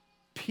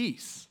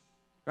peace,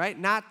 right?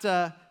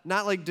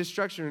 Not like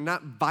destruction or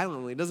not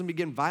violently. It doesn't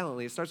begin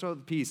violently. It starts out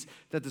with peace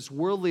that this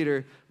world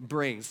leader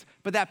brings.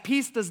 But that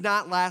peace does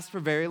not last for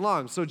very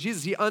long. So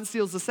Jesus, he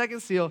unseals the second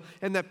seal,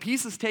 and that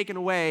peace is taken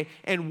away,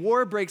 and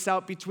war breaks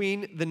out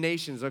between the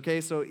nations, okay?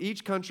 So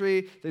each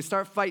country, they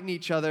start fighting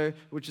each other,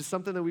 which is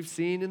something that we've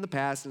seen in the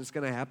past, and it's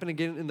going to happen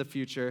again in the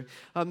future.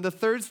 The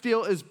third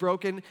seal is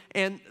broken,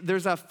 and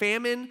there's a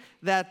famine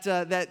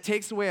that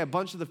takes away a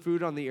bunch of the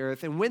food on the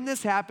earth. And when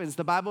this happens,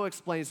 the Bible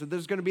explains that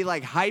there's going to be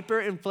like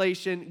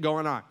hyperinflation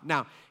going on.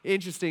 Now,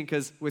 interesting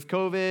because with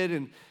COVID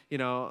and,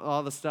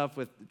 all the stuff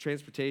with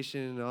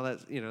transportation and all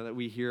that, that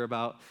we hear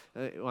about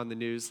on the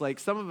news, like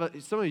some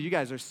of you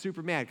guys are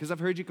super mad because I've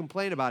heard you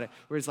complain about it,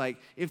 where it's like,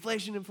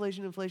 inflation.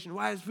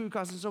 Why is food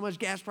costing so much?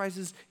 Gas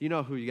prices. You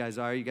know who you guys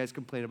are. You guys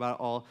complain about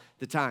it all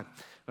the time,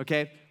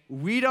 okay?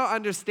 We don't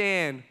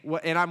understand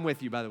and I'm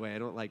with you, by the way. I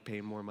don't like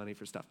paying more money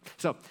for stuff.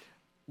 So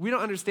we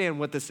don't understand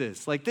what this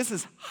is. Like, this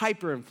is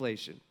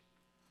hyperinflation.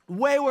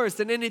 Way worse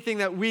than anything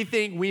that we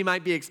think we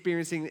might be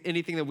experiencing,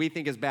 anything that we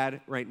think is bad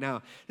right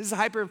now. This is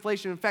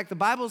hyperinflation. In fact, the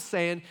Bible's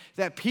saying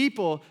that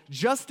people,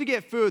 just to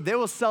get food, they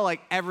will sell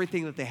like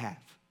everything that they have.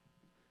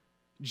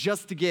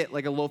 Just to get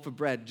like a loaf of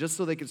bread, just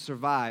so they can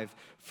survive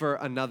for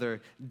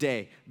another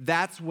day.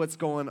 That's what's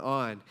going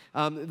on.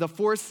 The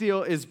fourth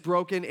seal is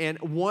broken, and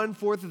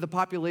 1/4 of the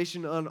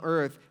population on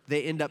earth,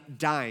 they end up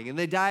dying. And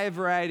they die a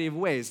variety of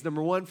ways.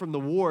 Number one, from the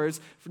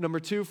wars. Number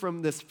two,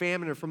 from this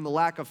famine or from the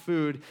lack of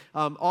food.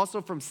 Also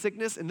from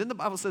sickness. And then the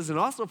Bible says, and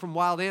also from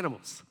wild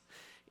animals.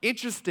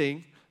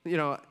 Interesting,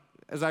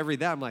 as I read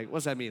that, I'm like,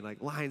 what's that mean?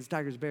 Like lions,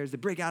 tigers, bears, they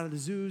break out of the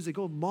zoos, they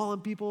go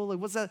mauling people. Like,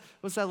 what's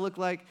that look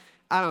like?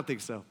 I don't think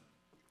so.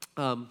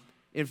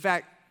 In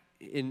fact,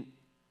 in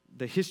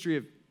the history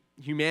of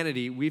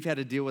humanity, we've had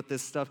to deal with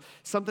this stuff.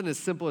 Something as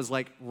simple as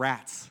like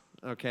rats,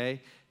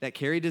 okay, that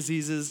carry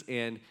diseases,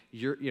 and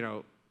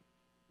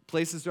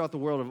places throughout the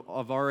world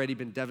have already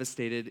been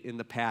devastated in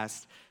the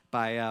past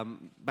by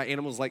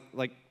animals like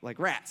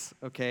rats,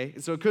 okay?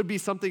 And so it could be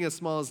something as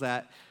small as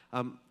that.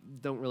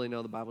 Don't really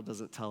know. The Bible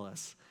doesn't tell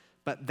us,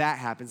 but that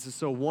happens. And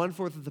so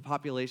 1/4 of the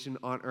population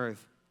on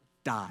earth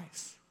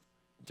dies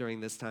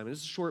during this time.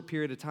 It's a short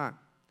period of time.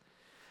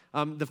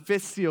 The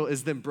fifth seal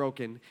is then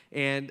broken,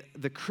 and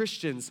the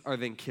Christians are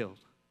then killed.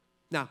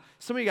 Now,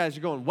 some of you guys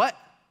are going, what?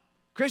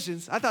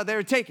 Christians? I thought they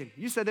were taken.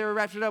 You said they were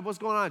raptured up. What's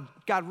going on?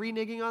 God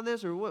reneging on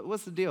this, or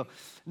what's the deal?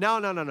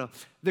 No.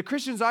 The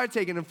Christians are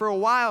taken, and for a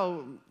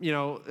while,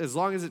 as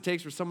long as it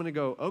takes for someone to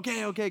go,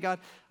 okay, God,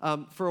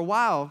 for a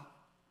while,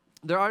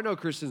 there are no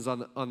Christians on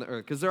the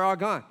earth because they're all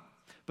gone.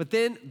 But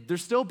then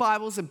there's still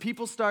Bibles, and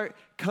people start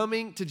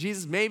coming to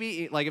Jesus.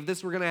 Maybe, like if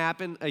this were going to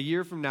happen a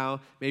year from now,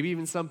 maybe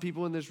even some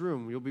people in this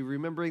room, you'll be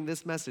remembering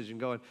this message and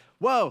going,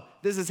 whoa,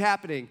 this is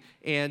happening.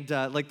 And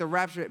like the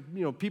rapture,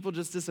 people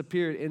just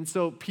disappeared. And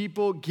so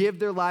people give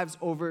their lives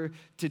over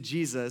to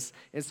Jesus.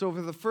 And so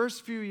for the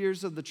first few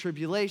years of the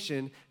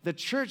tribulation, the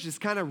church is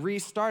kind of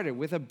restarted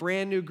with a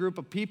brand new group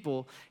of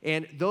people.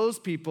 And those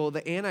people,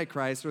 the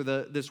Antichrist or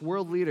this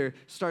world leader,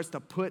 starts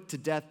to put to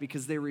death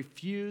because they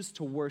refuse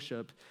to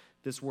worship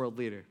this world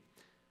leader.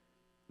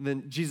 And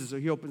then Jesus,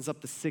 he opens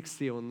up the sixth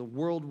seal, and the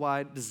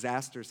worldwide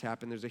disasters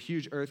happen. There's a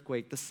huge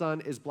earthquake. The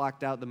sun is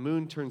blocked out. The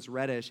moon turns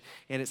reddish,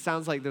 and it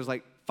sounds like there's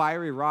like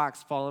fiery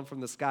rocks falling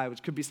from the sky,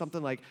 which could be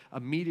something like a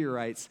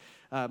meteorites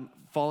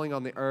falling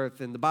on the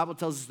earth. And the Bible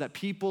tells us that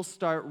people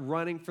start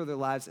running for their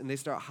lives, and they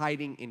start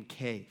hiding in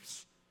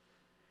caves.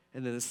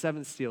 And then the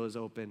seventh seal is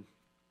open.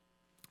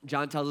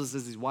 John tells us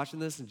as he's watching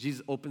this, and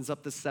Jesus opens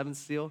up the seventh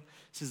seal.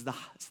 It says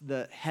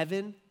the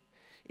heaven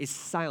is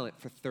silent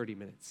for 30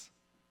 minutes.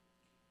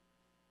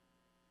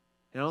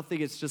 And I don't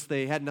think it's just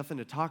they had nothing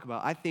to talk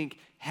about. I think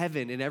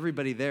heaven and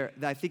everybody there,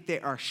 I think they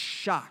are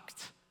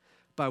shocked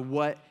by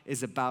what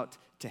is about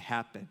to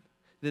happen.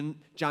 Then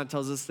John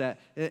tells us that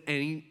some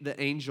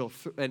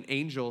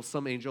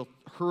angel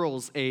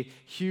hurls a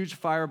huge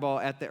fireball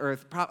at the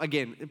earth.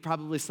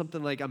 Probably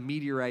something like a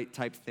meteorite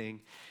type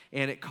thing.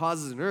 And it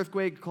causes an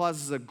earthquake,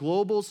 causes a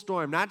global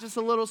storm, not just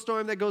a little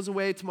storm that goes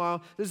away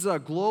tomorrow. This is a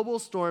global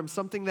storm,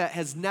 something that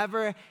has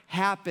never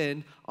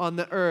happened on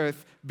the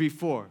earth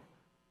before.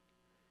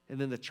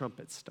 and then the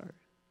trumpets start.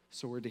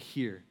 So we're to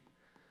hear.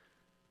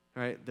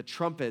 All right, the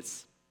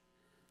trumpets,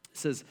 it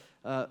says,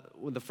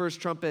 when the first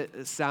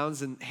trumpet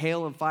sounds and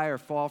hail and fire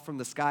fall from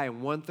the sky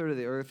and 1/3 of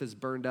the earth is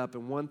burned up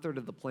and 1/3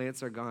 of the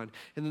plants are gone.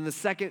 And then the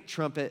second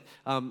trumpet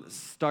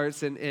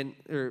starts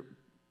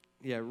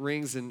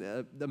rings, and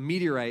the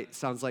meteorite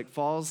sounds like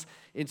falls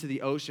into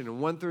the ocean, and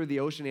 1/3 of the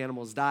ocean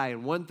animals die,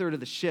 and 1/3 of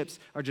the ships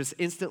are just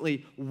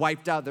instantly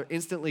wiped out. They're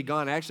instantly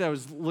gone. Actually, I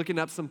was looking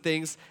up some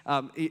things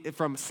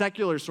from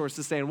secular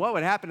sources saying what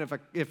would happen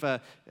if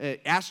a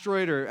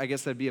asteroid, or I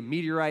guess that'd be a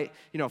meteorite,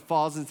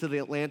 falls into the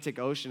Atlantic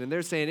Ocean, and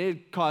they're saying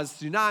it'd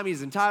cause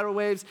tsunamis and tidal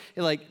waves,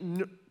 and like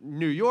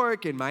New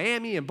York and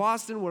Miami and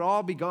Boston would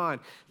all be gone.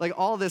 Like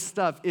all this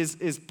stuff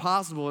is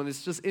possible, and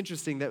it's just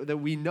interesting that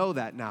we know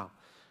that now.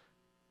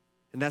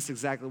 And that's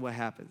exactly what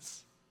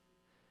happens.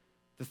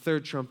 The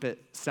third trumpet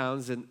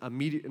sounds, and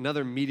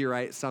another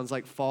meteorite sounds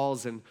like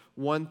falls, and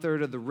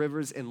 1/3 of the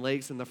rivers and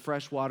lakes and the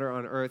fresh water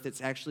on earth,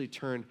 it's actually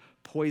turned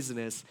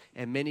poisonous,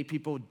 and many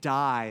people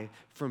die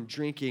from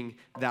drinking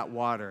that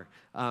water.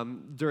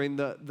 During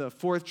the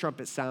fourth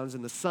trumpet sounds,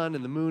 and the sun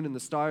and the moon and the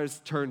stars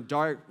turn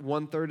dark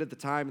 1/3 at the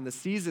time, and the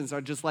seasons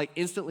are just like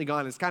instantly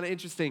gone. It's kind of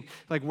interesting.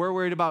 Like we're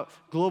worried about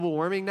global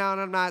warming now,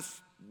 and I'm not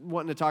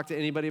wanting to talk to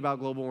anybody about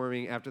global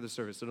warming after the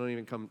service, so don't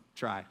even come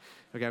try.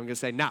 Okay, I'm going to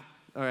say no,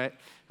 all right?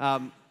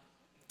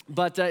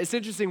 But it's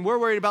interesting. We're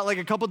worried about like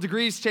a couple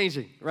degrees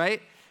changing,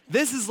 right?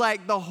 This is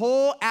like the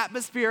whole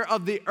atmosphere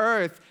of the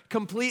earth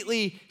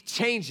completely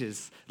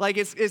changes. Like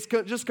it's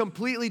just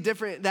completely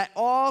different, that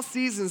all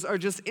seasons are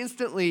just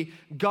instantly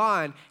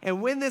gone.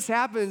 And when this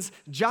happens,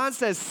 John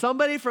says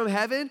somebody from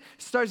heaven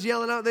starts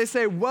yelling out. They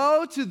say,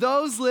 woe to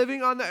those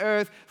living on the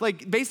earth,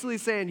 like basically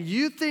saying,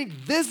 you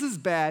think this is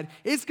bad,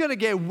 it's going to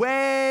get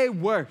way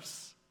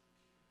worse.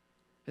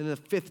 And the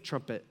fifth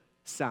trumpet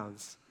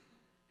sounds.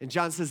 And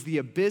John says the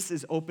abyss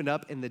is opened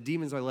up and the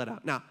demons are let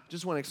out. Now,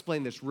 just want to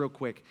explain this real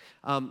quick.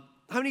 How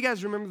many of you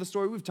guys remember the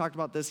story? We've talked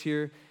about this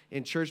here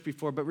in church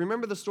before, but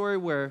remember the story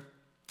where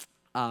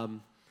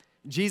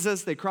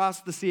Jesus, they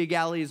cross the Sea of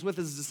Galilee, he's with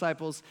his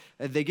disciples,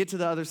 they get to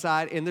the other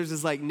side, and there's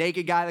this like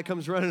naked guy that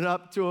comes running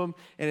up to him,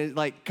 and it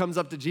like comes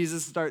up to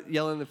Jesus, start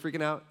yelling and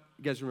freaking out.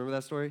 You guys remember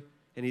that story?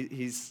 And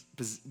he's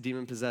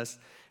demon possessed.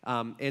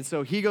 And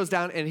so he goes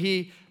down and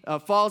he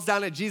falls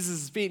down at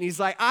Jesus' feet, and he's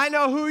like, I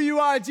know who you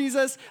are,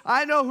 Jesus.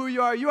 I know who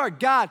you are. You are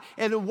God.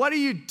 And what are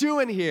you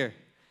doing here?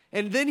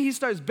 And then he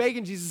starts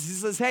begging Jesus. He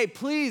says, hey,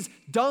 please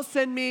don't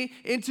send me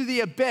into the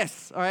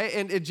abyss, all right?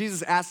 And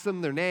Jesus asks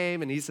them their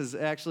name, and he says,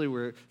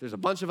 actually, there's a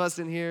bunch of us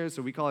in here,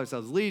 so we call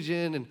ourselves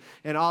Legion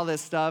and all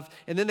this stuff.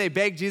 And then they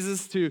beg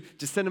Jesus to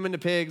just send them into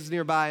pigs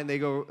nearby, and they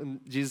go,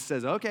 and Jesus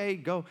says, okay,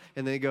 go.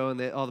 And they go,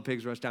 and all the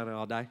pigs rush down and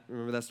all die.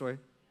 Remember that story?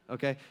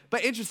 Okay?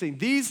 But interesting,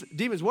 these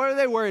demons, what are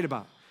they worried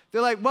about?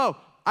 They're like, whoa,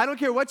 I don't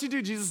care what you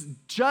do, Jesus,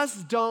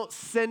 just don't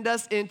send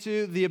us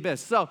into the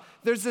abyss. So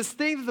there's this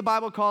thing that the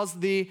Bible calls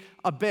the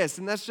abyss,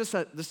 and that's just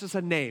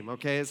a name,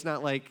 okay? It's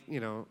not like,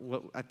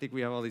 I think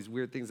we have all these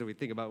weird things that we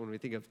think about when we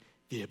think of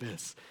the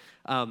abyss.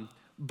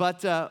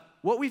 But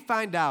what we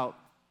find out,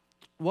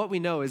 what we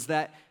know is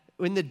that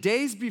in the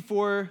days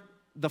before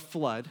the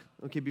flood,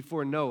 okay,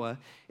 before Noah,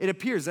 it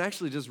appears, I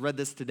actually just read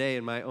this today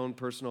in my own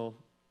personal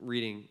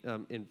reading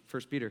in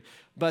 1 Peter,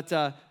 but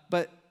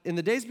in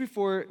the days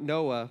before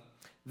Noah,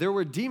 there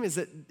were demons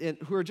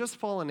who were just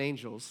fallen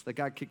angels that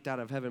got kicked out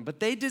of heaven, but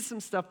they did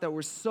some stuff that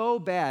were so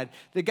bad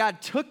that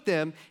God took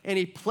them and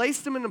he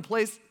placed them in a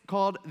place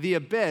called the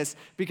abyss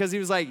because he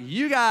was like,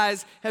 you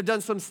guys have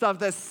done some stuff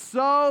that's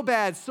so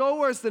bad, so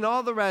worse than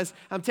all the rest.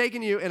 I'm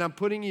taking you and I'm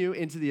putting you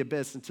into the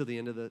abyss until the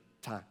end of the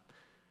time.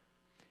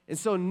 And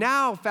so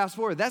now, fast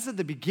forward, that's at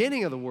the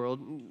beginning of the world,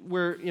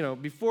 where,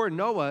 before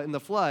Noah and the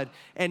flood,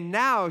 and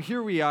now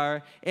here we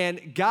are,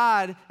 and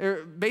God,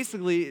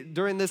 basically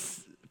during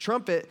this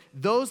trumpet,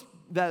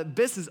 that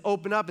abyss is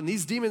open up, and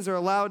these demons are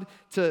allowed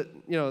to,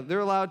 they're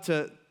allowed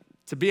to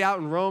be out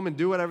in Rome and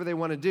do whatever they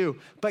want to do.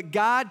 But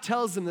God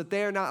tells them that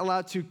they are not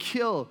allowed to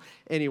kill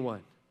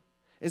anyone.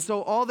 And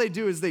so all they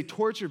do is they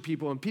torture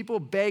people, and people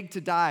beg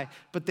to die,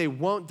 but they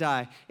won't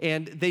die.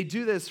 And they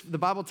do this, the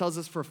Bible tells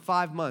us, for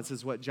 5 months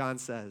is what John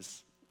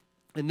says.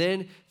 And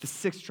then the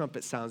sixth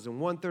trumpet sounds,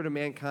 and 1/3 of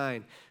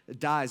mankind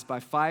dies by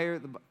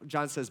fire.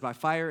 John says, by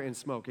fire and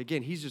smoke.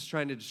 Again, he's just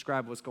trying to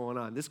describe what's going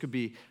on. This could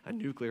be a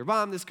nuclear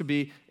bomb. This could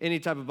be any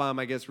type of bomb,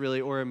 I guess,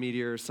 really, or a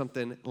meteor or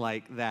something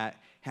like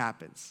that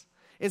happens.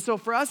 And so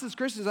for us as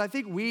Christians, I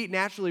think we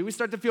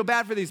start to feel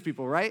bad for these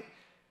people, right?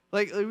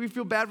 Like, we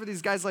feel bad for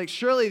these guys. Like,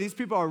 surely these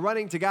people are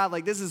running to God.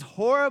 Like, this is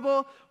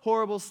horrible,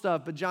 horrible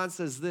stuff. But John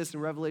says this in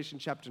Revelation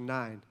chapter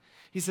 9.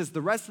 He says,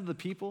 the rest of the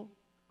people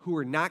who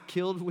were not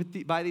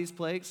killed by these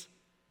plagues,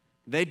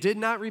 they did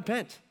not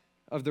repent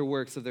of their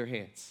works of their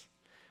hands,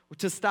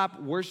 to stop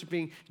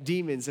worshiping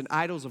demons and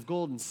idols of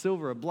gold and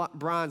silver,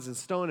 bronze and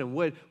stone and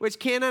wood, which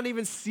cannot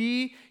even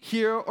see,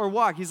 hear, or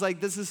walk. He's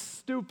like, this is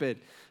stupid.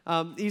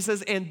 He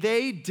says, and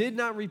they did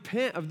not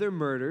repent of their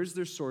murders,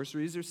 their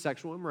sorceries, their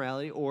sexual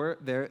immorality, or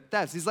their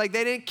thefts. He's like,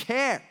 they didn't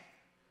care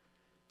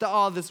that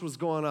all this was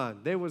going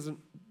on. They weren't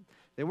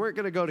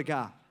going to go to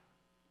God.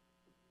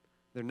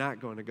 They're not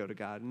going to go to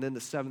God. And then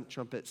the seventh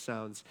trumpet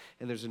sounds,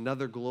 and there's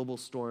another global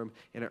storm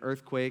and an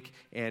earthquake,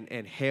 and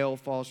hail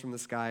falls from the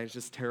sky. It's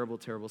just terrible,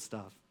 terrible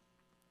stuff.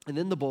 And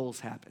then the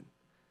bowls happen.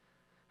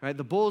 Right?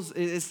 The bowls,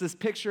 it's this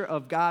picture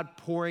of God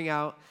pouring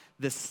out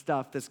this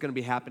stuff that's going to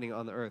be happening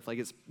on the earth.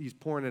 Like he's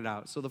pouring it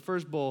out. So the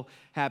first bowl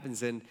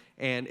happens, and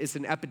it's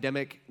an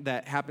epidemic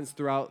that happens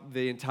throughout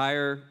the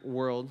entire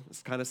world.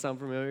 It's kind of sound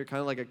familiar,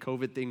 kind of like a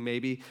COVID thing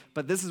maybe.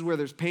 But this is where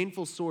there's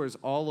painful sores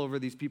all over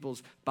these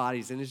people's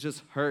bodies, and it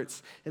just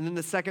hurts. And then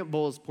the second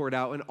bowl is poured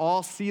out, and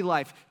all sea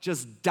life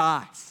just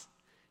dies.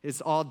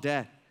 It's all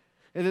dead.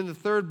 And then the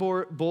third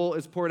bowl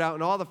is poured out,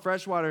 and all the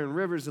fresh water and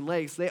rivers and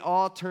lakes, they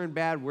all turn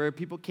bad where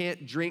people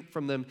can't drink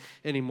from them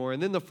anymore.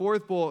 And then the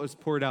fourth bowl is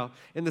poured out,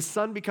 and the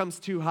sun becomes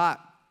too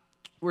hot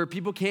where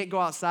people can't go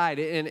outside,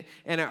 and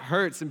it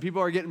hurts, and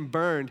people are getting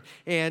burned.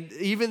 And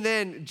even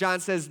then,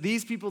 John says,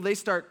 these people, they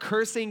start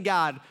cursing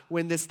God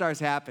when this starts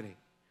happening.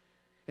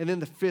 And then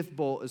the fifth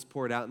bowl is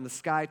poured out, and the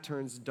sky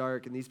turns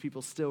dark, and these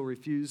people still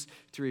refuse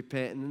to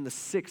repent. And then the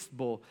sixth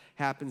bowl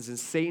happens, and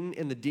Satan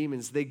and the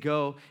demons, they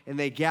go and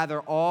they gather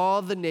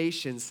all the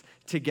nations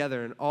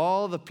together and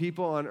all the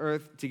people on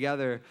earth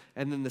together.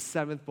 And then the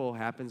seventh bowl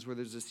happens where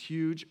there's this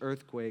huge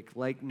earthquake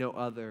like no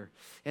other.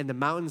 And the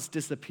mountains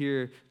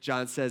disappear,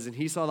 John says. And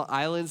he saw the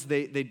islands,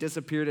 they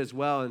disappeared as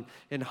well.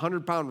 And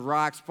 100-pound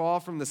rocks fall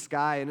from the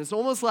sky. And it's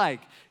almost like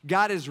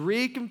God is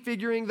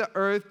reconfiguring the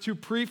earth to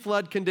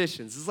pre-flood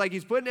conditions. It's like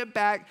he's putting it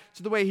back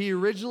to the way he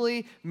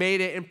originally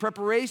made it in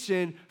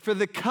preparation for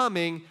the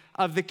coming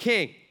of the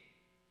king.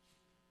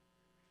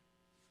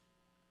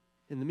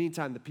 In the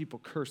meantime, the people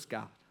curse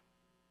God.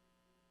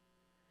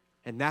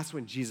 And that's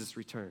when Jesus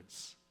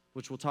returns,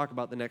 which we'll talk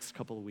about the next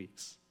couple of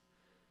weeks.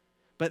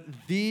 But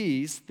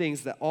these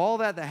things, all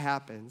that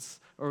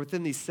happens are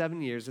within these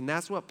 7 years, and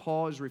that's what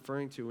Paul is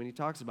referring to when he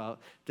talks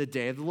about the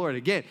day of the Lord.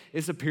 Again,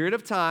 it's a period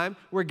of time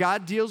where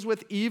God deals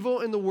with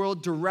evil in the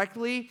world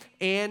directly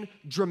and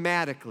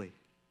dramatically.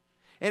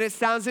 And it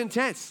sounds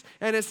intense,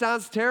 and it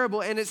sounds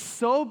terrible, and it's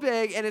so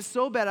big, and it's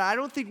so bad. I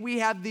don't think we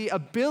have the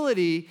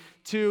ability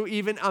to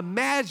even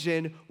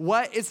imagine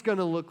what it's going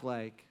to look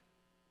like.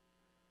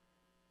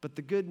 But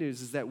the good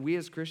news is that we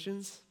as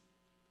Christians,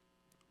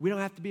 we don't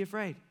have to be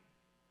afraid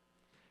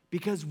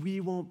because we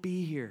won't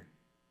be here,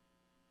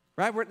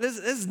 right? This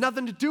has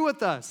nothing to do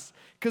with us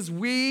because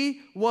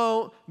we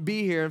won't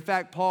be here. In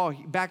fact, Paul,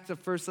 back to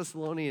 1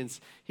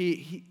 Thessalonians,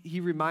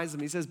 he reminds them,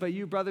 he says, but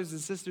you brothers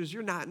and sisters,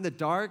 you're not in the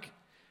dark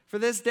for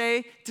this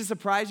day to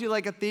surprise you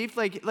like a thief.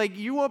 Like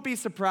you won't be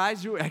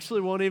surprised. You actually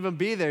won't even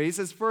be there. He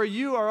says, for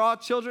you are all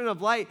children of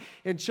light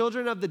and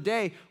children of the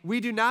day.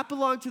 We do not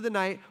belong to the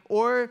night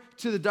or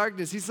to the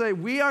darkness. He's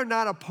saying, we are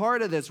not a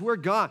part of this. We're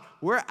gone.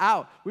 We're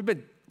out. We've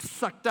been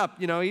sucked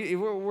up. You know,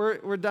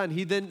 we're done.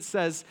 He then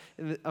says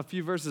a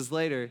few verses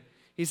later,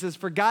 he says,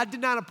 for God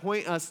did not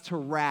appoint us to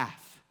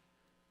wrath.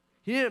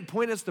 He didn't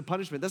appoint us to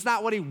punishment. That's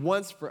not what he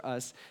wants for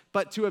us,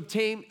 but to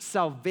obtain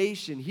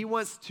salvation. He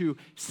wants to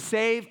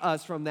save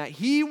us from that.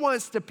 He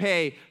wants to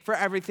pay for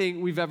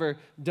everything we've ever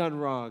done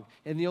wrong.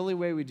 And the only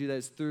way we do that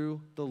is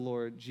through the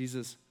Lord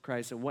Jesus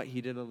Christ and what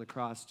he did on the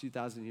cross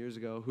 2,000 years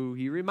ago, who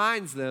he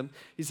reminds them,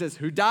 he says,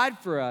 who died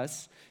for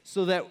us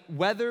so that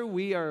whether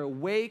we are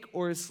awake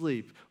or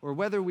asleep, or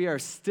whether we are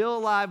still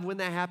alive when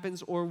that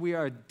happens or we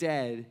are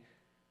dead,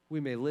 we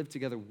may live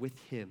together with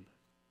him.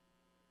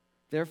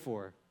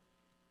 Therefore,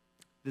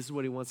 this is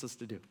what he wants us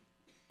to do.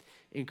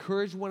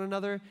 Encourage one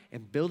another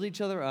and build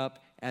each other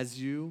up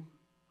as you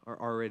are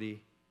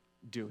already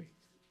doing.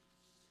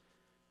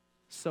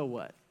 So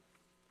what?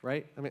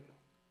 Right? I mean,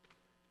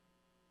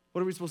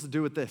 what are we supposed to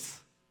do with this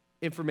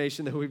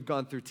information that we've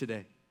gone through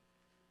today?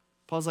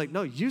 Paul's like,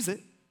 no, use it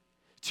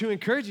to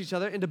encourage each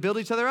other and to build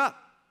each other up.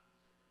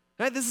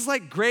 Right? This is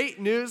like great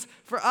news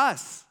for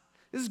us.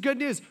 This is good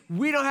news.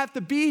 We don't have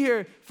to be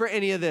here for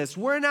any of this.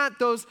 We're not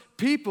those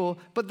people,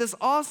 but this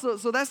also,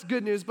 so that's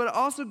good news, but it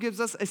also gives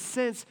us a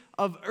sense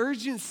of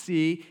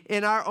urgency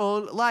in our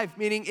own life,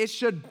 meaning it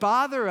should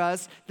bother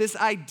us, this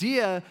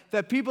idea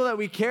that people that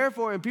we care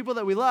for and people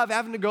that we love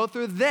having to go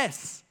through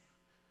this.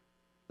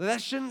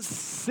 That shouldn't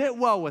sit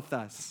well with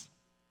us.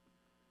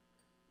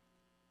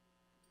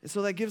 And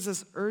so that gives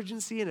us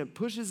urgency, and it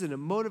pushes and it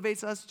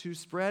motivates us to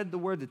spread the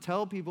word, to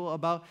tell people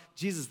about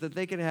Jesus, that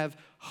they can have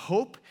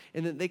hope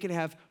and that they can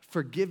have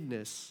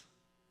forgiveness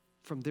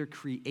from their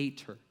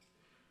Creator.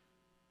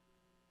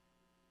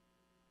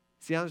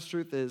 See, the honest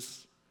truth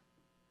is,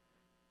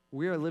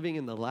 we are living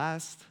in the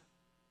last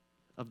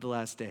of the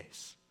last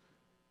days.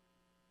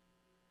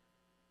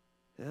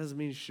 That doesn't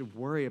mean you should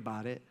worry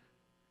about it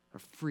or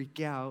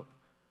freak out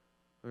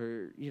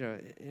or,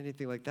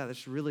 anything like that.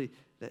 That's really,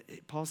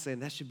 Paul's saying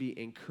that should be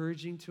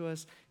encouraging to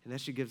us, and that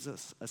should give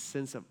us a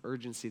sense of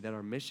urgency that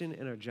our mission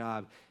and our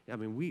job,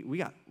 we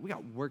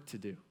got work to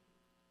do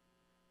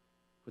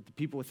with the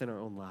people within our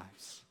own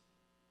lives.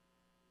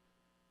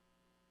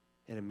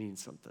 And it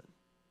means something.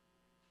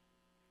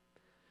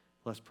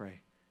 Let's pray.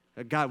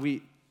 God,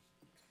 we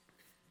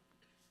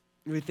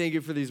thank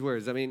you for these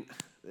words.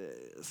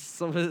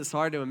 Some of it's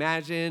hard to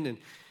imagine, and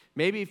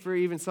Maybe for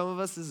even some of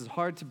us, this is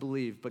hard to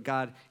believe, but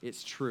God,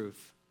 it's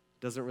truth.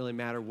 It doesn't really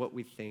matter what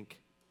we think.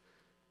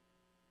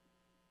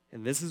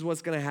 And this is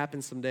what's going to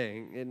happen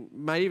someday. It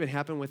might even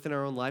happen within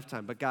our own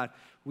lifetime. But God,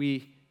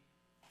 we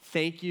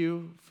thank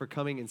you for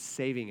coming and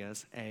saving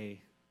us.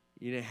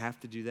 You didn't have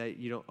to do that.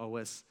 You don't owe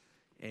us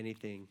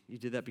anything. You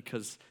did that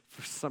because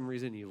for some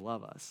reason you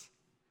love us.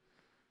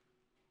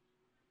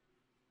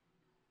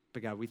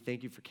 But God, we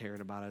thank you for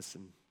caring about us.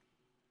 And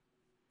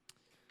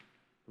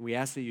we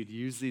ask that you'd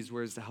use these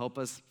words to help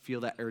us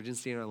feel that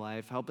urgency in our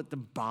life. Help it to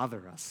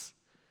bother us.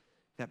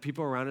 That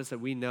people around us that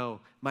we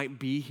know might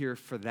be here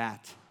for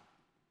that.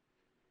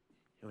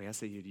 And we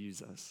ask that you'd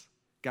use us.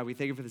 God, we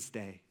thank you for this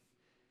day.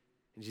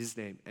 In Jesus'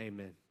 name,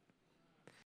 amen.